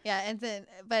anything. Yeah, and then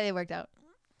but it worked out.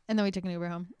 And then we took an Uber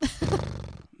home.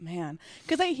 Man,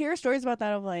 because I hear stories about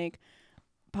that of like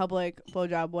public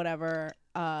blowjob, whatever,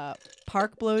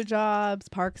 park blowjobs,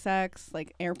 park sex,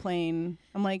 like airplane.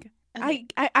 I'm like, Okay.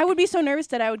 I would be so nervous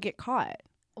that I would get caught.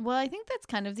 Well, I think that's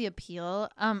kind of the appeal.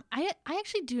 I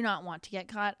actually do not want to get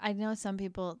caught. I know some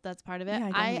people that's part of it.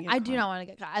 Yeah, I do not want to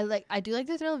get caught. I do like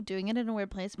the thrill of doing it in a weird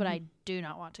place, but I do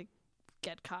not want to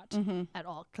get caught at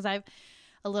all because I've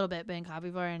a little bit been caught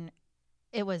before, and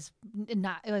it was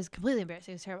completely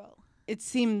embarrassing. It was terrible. It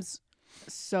seems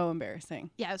so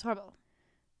embarrassing. Yeah, it was horrible.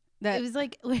 That It was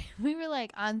like we were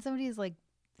like on somebody's like.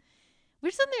 We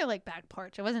were sitting there like back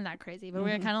porch. It wasn't that crazy, but we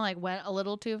were kind of like went a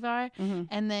little too far.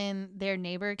 And then their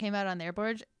neighbor came out on their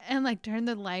porch and like turned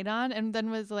the light on and then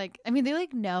was like, I mean, they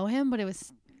like know him, but it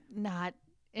was not.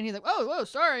 And he's like, whoa,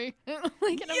 sorry.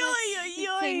 Like, and I'm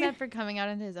like, saying that for coming out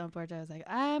onto his own porch. I was like,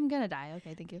 I'm gonna die.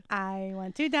 Okay, thank you. I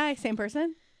want to die. Same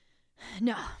person.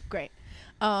 No, Great.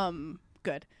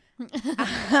 Good.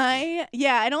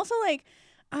 And also like,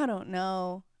 I don't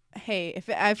know. hey,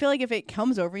 I feel like if it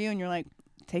comes over you and you're like,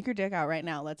 take your dick out right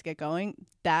now, let's get going,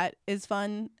 that is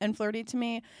fun and flirty to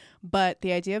me. But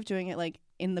the idea of doing it like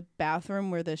in the bathroom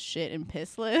where the shit and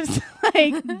piss lives,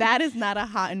 like that is not a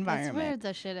hot environment. That's where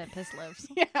the shit and piss lives.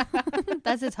 Yeah.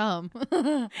 That's his home.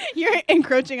 You're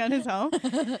encroaching on his home.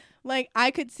 Like I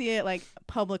could see it like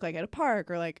public, like at a park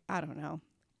or like, I don't know.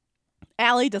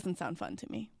 Alley doesn't sound fun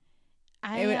to me.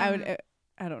 I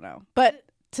don't know. But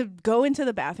to go into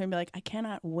the bathroom and be like, I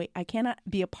cannot wait. I cannot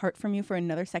be apart from you for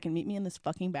another second. Meet me in this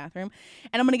fucking bathroom.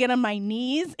 And I'm going to get on my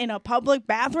knees in a public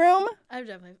bathroom. I've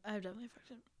definitely fucked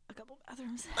in a couple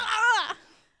bathrooms. Ah!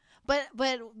 But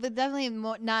definitely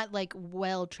not like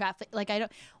well trafficked. Like I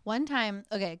don't. One time,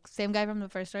 okay, same guy from the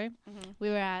first story. Mm-hmm. We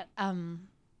were at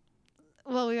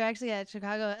we were actually at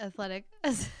Chicago Athletic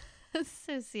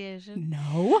Association.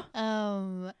 No.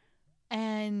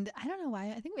 And I don't know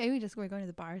why. I think maybe we just were going to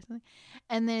the bar or something.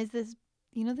 And there's this,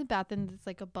 you know, the bathroom that's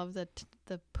like above the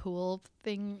pool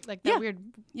thing, like that weird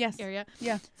area.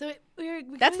 Yeah. So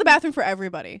that's the bathroom for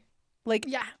everybody. Like,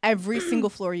 yeah, every single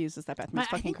floor uses that bathroom. It's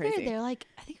fucking crazy. We were there, like,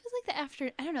 I think it was like the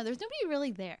after. I don't know. There's nobody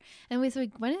really there, and we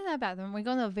went into that bathroom. We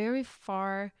go in the very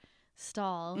far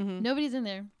stall. Mm-hmm. Nobody's in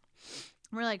there.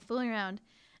 We're like fooling around,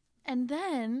 and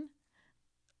then,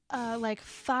 like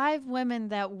 5 women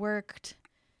that worked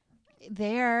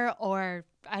there, or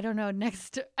I don't know,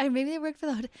 next to, maybe they worked for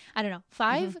the hotel. I don't know.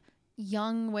 5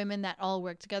 young women that all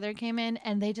worked together came in,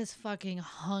 and they just fucking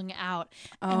hung out.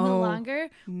 And the longer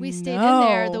we stayed in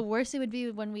there, the worse it would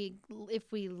be if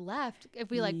we left, if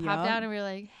we like popped out and we were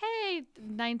like, hey,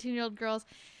 19-year-old girls,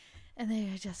 and they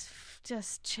were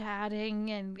just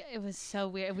chatting, and it was so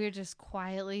weird. We were just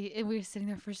quietly, and we were sitting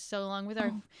there for so long with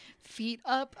our feet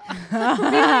up.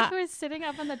 We were sitting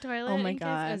up on the toilet. Oh my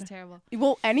God. It was terrible.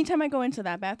 Well, anytime I go into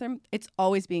that bathroom, it's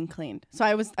always being cleaned. So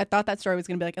I thought that story was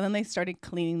going to be like, and then they started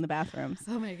cleaning the bathrooms.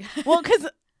 Oh my God. Well, because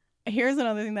here's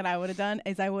another thing that I would have done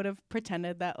is I would have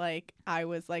pretended that like I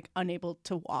was like unable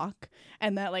to walk,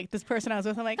 and that like this person I was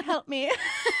with, I'm like, help me.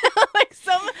 Like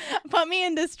put me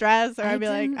in distress, or I'd be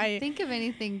like, I think of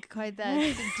anything quite that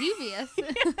devious.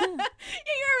 Yeah, you're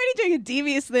already doing a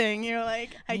devious thing. You're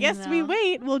like, I guess we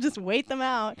wait. We'll just wait them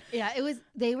out. Yeah, it was.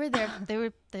 They were there. They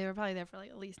were probably there for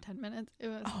like at least 10 minutes. It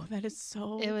was. Oh, that is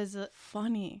so. It was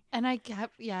funny. And I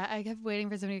kept waiting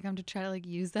for somebody to come to try to like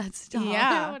use that stall.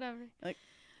 Yeah. Or whatever. Like,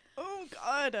 oh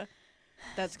God.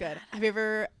 That's good. Have you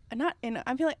ever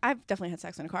I feel like I've definitely had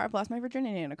sex in a car. I've lost my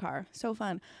virginity in a car. So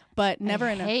fun. But never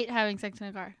I hate having sex in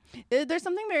a car. There's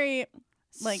something very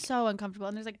like so uncomfortable,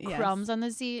 and there's like crumbs on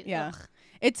the seat. Yeah. Ugh.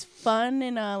 It's fun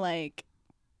in a like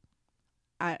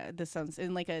this sounds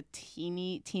in like a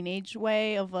teenage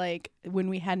way of like when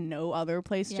we had no other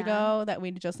place to go, that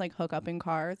we'd just like hook up in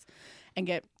cars and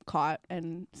get caught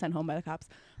and sent home by the cops.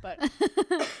 But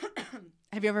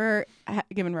have you ever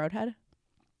given roadhead?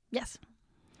 Yes.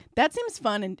 That seems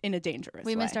fun in a dangerous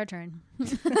way. We missed our turn.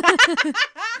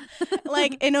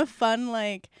 Like in a fun,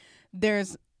 like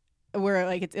there's where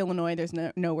like it's Illinois, there's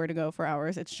nowhere to go for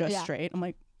hours. It's just straight. I'm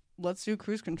like, let's do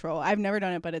cruise control. I've never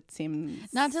done it, but it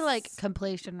seems not to like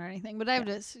completion or anything, but I've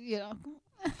just,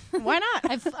 why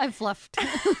not? I've fluffed.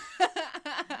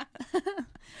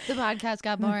 The podcast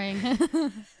got boring.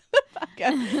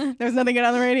 There's nothing good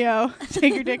on the radio.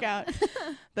 Take your dick out.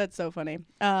 That's so funny.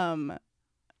 That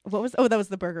was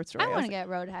the burger story. I want to get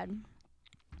roadhead.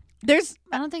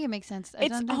 I don't think it makes sense.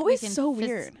 It's always so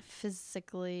weird.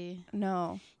 Physically.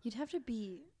 No. You'd have to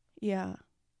be. Yeah.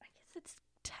 I guess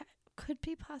could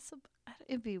be possible.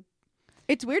 It'd be.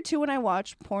 It's weird too when I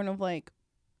watch porn of like,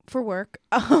 for work,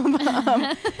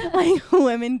 like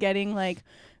women getting like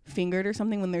fingered or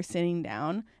something when they're sitting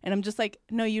down, and I'm just like,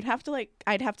 no, you'd have to like,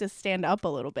 I'd have to stand up a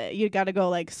little bit. You got to go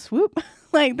like swoop.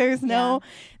 Like there's the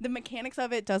mechanics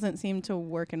of it doesn't seem to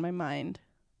work in my mind,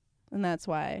 and that's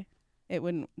why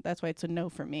it's a no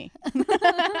for me.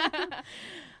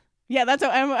 Yeah, that's how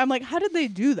I'm like, how did they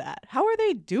do that? How are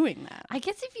they doing that? I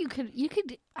guess if you could,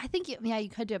 I think you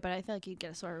could do it, but I feel like you'd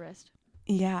get a sore wrist.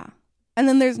 Yeah. And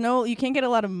then you can't get a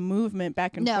lot of movement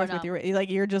back and forth with your, like,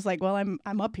 you're just like, well,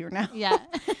 I'm up here now. Yeah.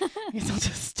 I guess I'll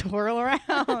just twirl around.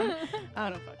 I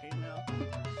don't fucking know.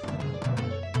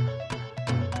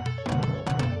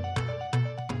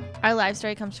 Our live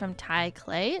story comes from Ty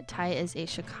Clay. Ty is a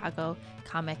Chicago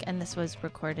comic, and this was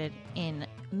recorded in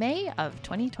May of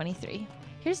 2023.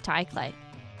 Here's Ty Clay.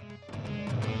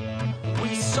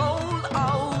 We sold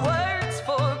our words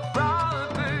for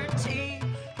property,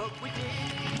 but we didn't.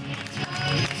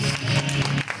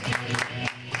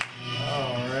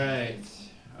 All right.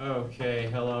 Okay.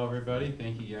 Hello, everybody.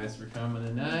 Thank you guys for coming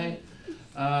tonight.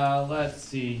 Let's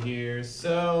see here.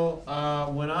 So,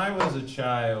 when I was a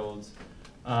child,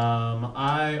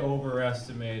 I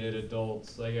overestimated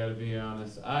adults. I gotta be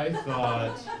honest. I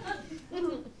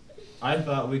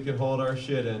thought we could hold our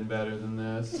shit in better than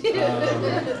this.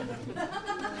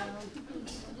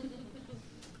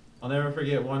 I'll never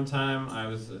forget one time I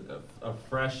was a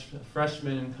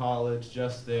freshman in college,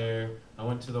 just there. I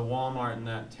went to the Walmart in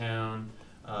that town.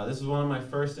 This was one of my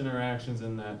first interactions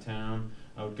in that town.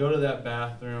 I would go to that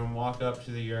bathroom, walk up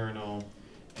to the urinal,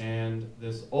 and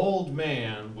this old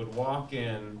man would walk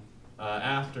in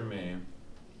after me,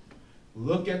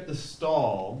 look at the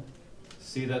stall,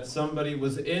 see that somebody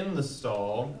was in the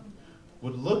stall,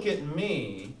 would look at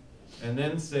me, and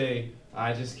then say,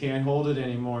 "I just can't hold it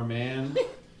anymore, man."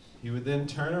 He would then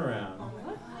turn around,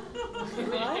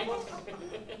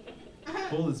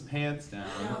 pull his pants down,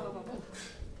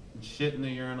 and shit in the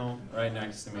urinal right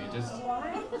next to me.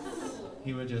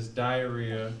 He would just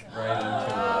diarrhea right into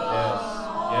it.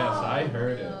 Yes, I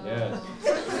heard it. Yes,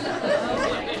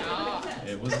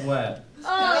 it was wet.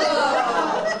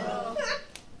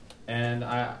 And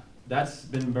that's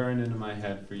been burned into my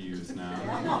head for years now.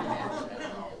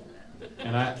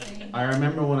 And I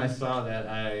remember when I saw that,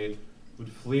 I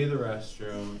would flee the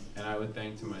restroom, and I would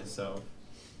think to myself,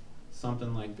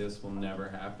 something like this will never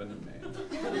happen to me.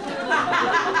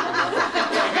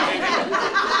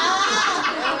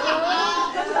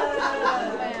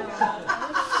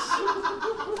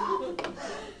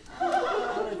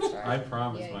 I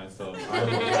promised myself I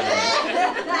would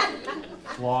have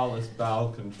flawless bowel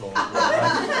control for the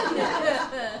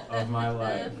rest of my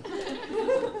life.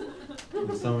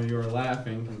 And some of you are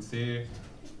laughing, can see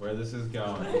where this is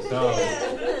going. So,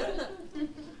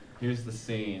 here's the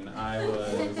scene. I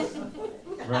was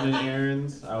running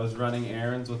errands.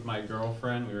 With my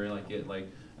girlfriend. We were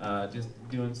just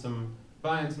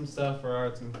buying some stuff for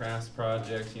arts and crafts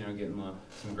projects, getting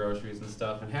some groceries and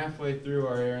stuff. And halfway through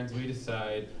our errands, we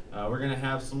decide we're gonna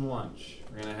have some lunch.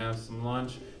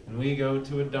 And we go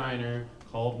to a diner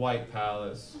called White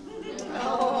Palace.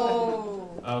 Oh.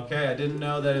 Okay, I didn't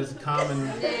know that is a common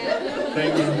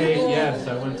thing to hate. Yes,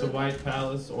 I went to White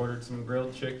Palace, ordered some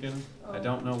grilled chicken. I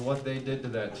don't know what they did to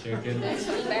that chicken,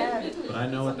 but I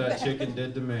know what that chicken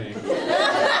did to me.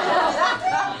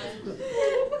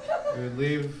 We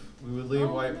would leave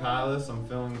White Palace. I'm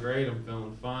feeling great. I'm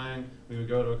feeling fine. We would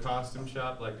go to a costume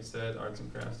shop, like I said, arts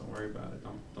and crafts. Don't worry about it.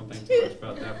 Don't think too much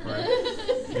about that part.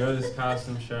 We go to this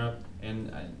costume shop,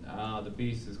 and the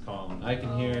beast is calling. I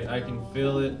can hear it. I can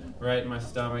feel it right in my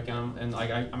stomach, and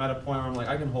I'm at a point where I'm like,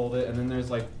 I can hold it. And then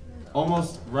there's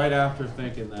almost right after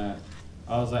thinking that,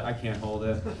 I was like, I can't hold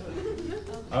it.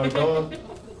 I would go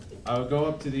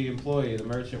up to the employee, the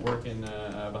merchant working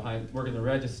the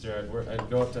register. I'd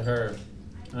go up to her,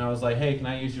 and I was like, "Hey, can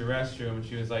I use your restroom?" And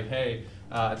she was like, "Hey,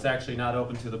 it's actually not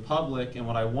open to the public." And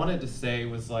what I wanted to say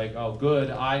was like, "Oh,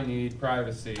 good, I need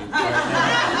privacy right now."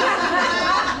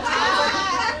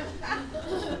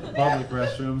 The public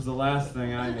restroom's the last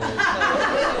thing I need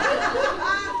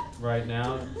right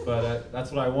now, but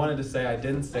that's what I wanted to say. I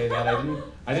didn't say that.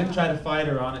 I didn't try to fight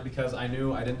her on it because I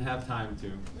knew I didn't have time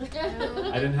to.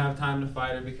 I didn't have time to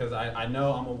fight her because I'm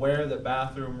aware that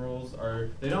bathroom rules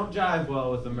they don't jive well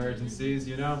with emergencies,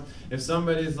 If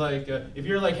somebody's like, if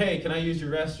you're like, "Hey, can I use your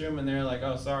restroom?" and they're like,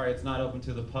 "Oh, sorry, it's not open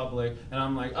to the public," and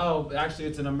I'm like, "Oh, actually,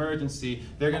 it's an emergency,"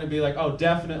 they're gonna be like, "Oh,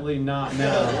 definitely not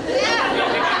now."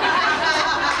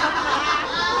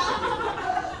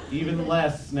 Even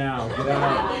less now, get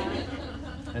out.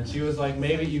 And she was like,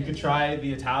 "Maybe you could try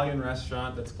the Italian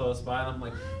restaurant that's close by." And I'm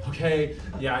like, "Okay,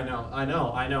 yeah, I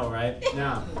know, right?"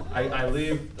 Now, I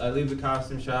leave the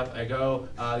costume shop, I go,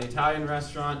 the Italian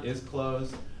restaurant is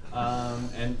closed,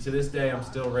 and to this day I'm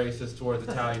still racist towards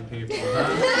Italian people, huh?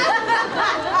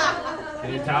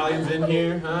 Any Italians in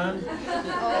here, huh?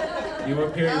 You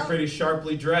appear pretty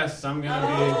sharply dressed, I'm gonna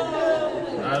be,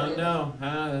 I don't know,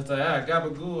 huh? It's like,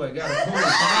 gabagoo, I got a cool.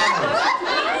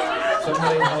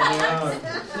 Somebody help me out.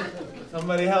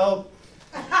 Somebody help.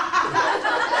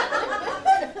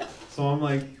 So I'm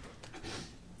like,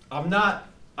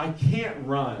 I can't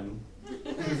run.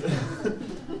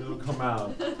 It'll come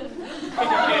out.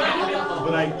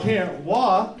 But I can't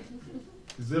walk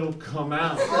because it'll come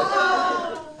out.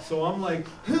 So I'm like,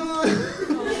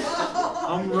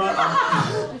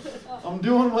 I'm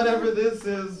doing whatever this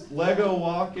is, Lego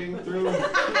walking through.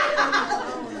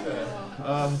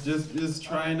 Just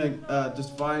trying to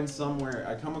just find somewhere.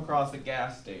 I come across a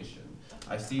gas station.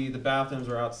 I see the bathrooms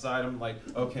are outside. I'm like,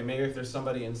 okay, maybe if there's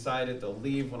somebody inside it, they'll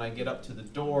leave when I get up to the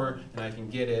door and I can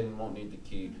get in and won't need the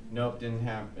key. Nope, didn't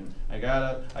happen. I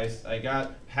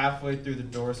got halfway through the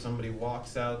door, somebody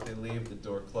walks out, they leave, the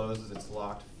door closes, it's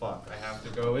locked. fuck. I have to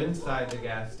go inside the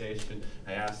gas station.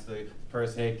 I ask the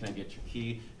person, hey, can I get your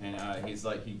key? And he's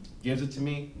like, he gives it to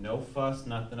me. No fuss,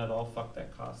 nothing at all. Fuck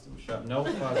that costume shop. No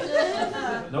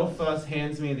fuss. No fuss,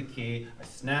 hands me the key. I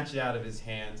snatch it out of his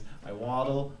hands. I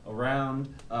waddle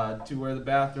around to where the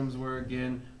bathrooms were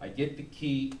again. I get the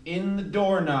key in the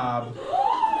doorknob.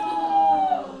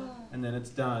 And then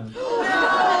it's done.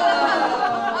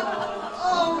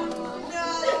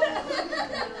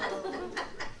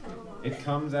 It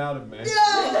comes out of me.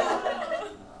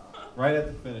 Right at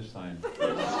the finish line.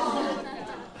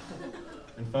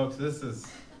 And folks, this is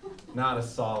not a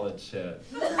solid shit.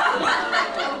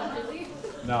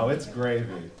 No, it's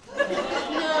gravy.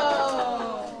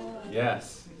 No.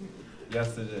 Yes.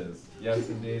 Yes, it is. Yes,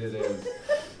 indeed it is.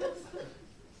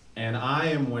 And I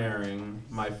am wearing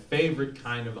my favorite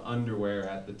kind of underwear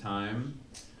at the time,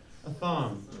 a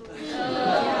thong.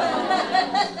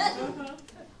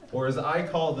 Or as I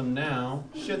call them now,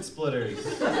 shit splitters.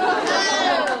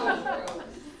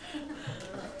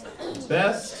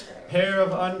 Best pair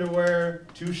of underwear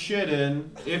to shit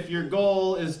in if your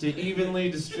goal is to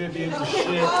evenly distribute the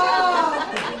shit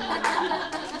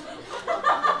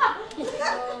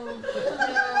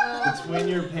between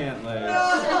your pant legs.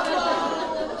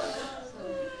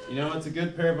 You know what's a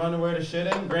good pair of underwear to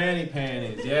shit in? Granny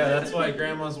panties. Yeah, that's why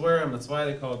grandmas wear them. That's why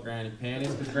they call it granny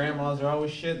panties, because grandmas are always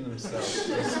shitting themselves.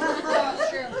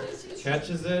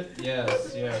 Catches it?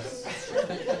 Yes, yes.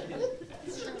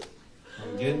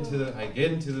 I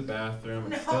get into the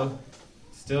bathroom. It's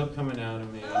still coming out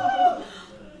of me. I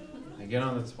get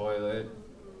on the toilet.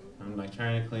 I'm like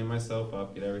trying to clean myself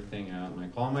up, get everything out, and I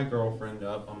call my girlfriend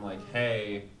up. I'm like,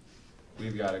 hey,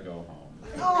 we've got to go home.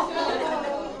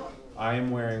 I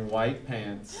am wearing white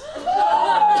pants.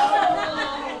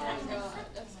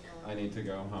 I need to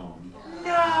go home.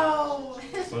 No.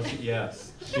 So she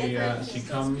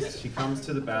comes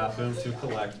to the bathroom to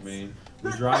collect me.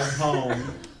 We drive home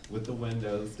with the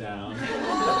windows down.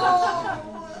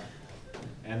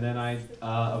 And then I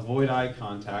avoid eye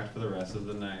contact for the rest of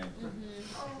the night.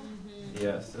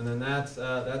 Yes, and then that's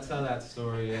how that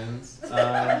story ends.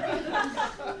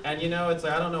 And you know, it's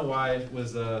like I don't know why I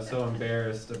was so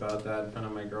embarrassed about that in front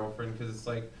of my girlfriend, because it's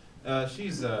like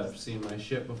she's seen my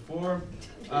shit before.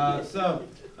 So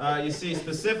you see,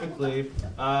 specifically,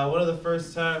 one of the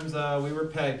first times we were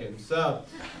pegging. So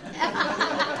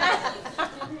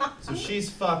she's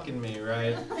fucking me,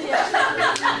 right?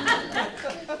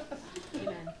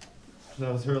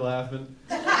 That was her laughing.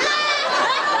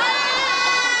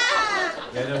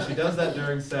 Yeah, no, she does that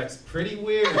during sex. Pretty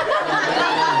weird.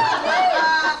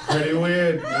 Pretty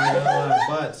weird. Not gonna lie.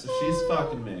 But so she's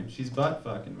fucking me. She's butt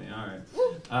fucking me. All right.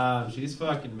 She's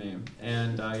fucking me,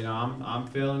 and you know I'm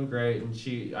feeling great. And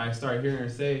I started hearing her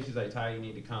say, she's like, "Ty, you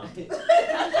need to come."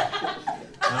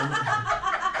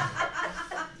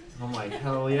 I'm like,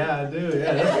 hell yeah, I do.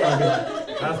 Yeah,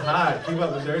 that's hot. Keep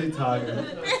up the dirty talking.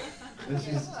 And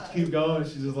she's keep going.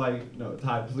 She's just like, no,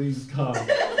 Ty, please come.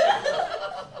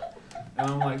 And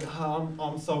I'm like, oh,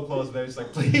 I'm so close, baby. She's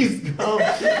like, please come.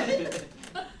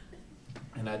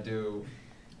 And I do.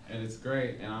 And it's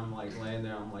great. And I'm like laying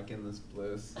there, I'm like in this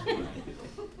bliss.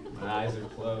 My eyes are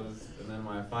closed. And then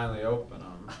when I finally open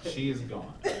them, she is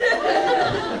gone.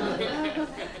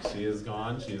 She is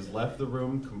gone. She has left the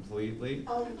room completely.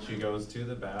 She goes to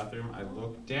the bathroom. I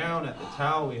look down at the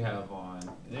towel we have on,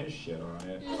 and there's shit on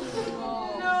it.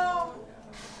 No.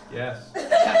 Yes.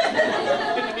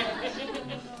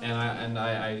 And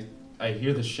I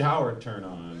hear the shower turn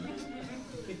on.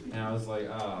 And I was like,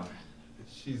 oh,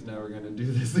 she's never gonna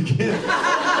do this again.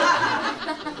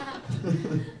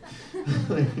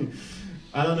 Like,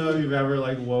 I don't know if you've ever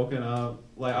like woken up,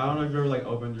 like I don't know if you've ever like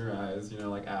opened your eyes, you know,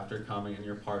 like after coming and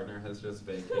your partner has just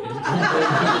vacated.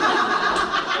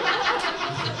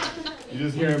 You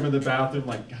just hear him in the bathroom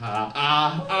like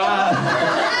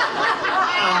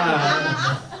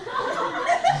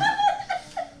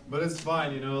But it's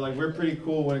fine, you know, like we're pretty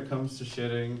cool when it comes to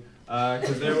shitting.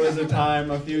 Because there was a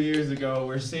time a few years ago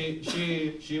where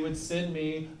she would send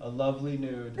me a lovely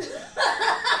nude.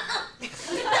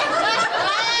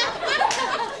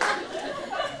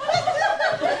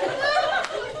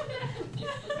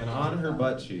 And on her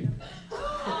butt cheek,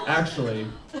 actually,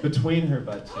 between her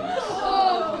butt cheeks,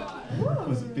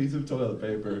 was a piece of toilet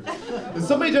paper. Did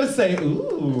somebody just say,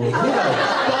 ooh,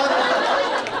 yeah,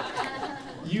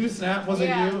 you snap? Was it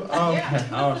you? Oh, okay.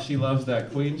 Oh, she loves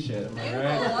that queen shit. Am I right?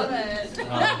 I love it.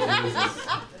 Oh, Jesus.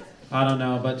 I don't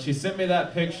know, but she sent me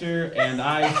that picture, and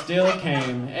I still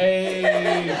came.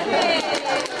 Hey!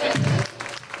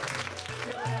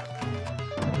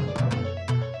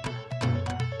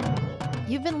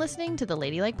 You've You've been listening to the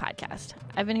Ladylike Podcast.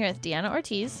 I've been here with Deanna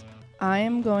Ortiz. I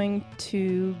am going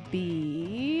to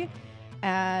be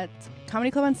at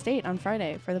Comedy Club on State on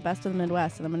Friday for the Best of the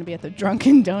Midwest, and I'm going to be at the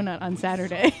Drunken Donut on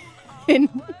Saturday in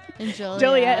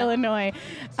Joliet, Illinois.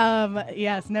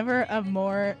 Yes, never a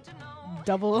more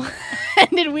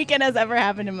double-ended weekend has ever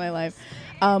happened in my life.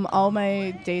 All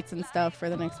my dates and stuff for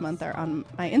the next month are on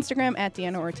my Instagram at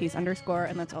Deanna Ortiz _,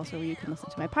 and that's also where you can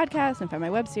listen to my podcast and find my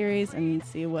web series and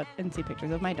see pictures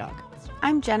of my dog.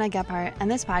 I'm Jenna Gephardt, and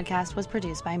this podcast was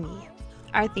produced by me.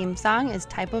 Our theme song is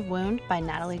Type of Wound by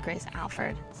Natalie Grace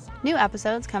Alford. New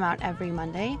episodes come out every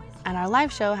Monday, and our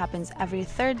live show happens every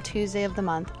third Tuesday of the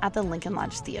month at the Lincoln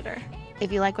Lodge Theater.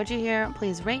 If you like what you hear,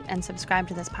 please rate and subscribe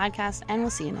to this podcast, and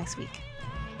we'll see you next week.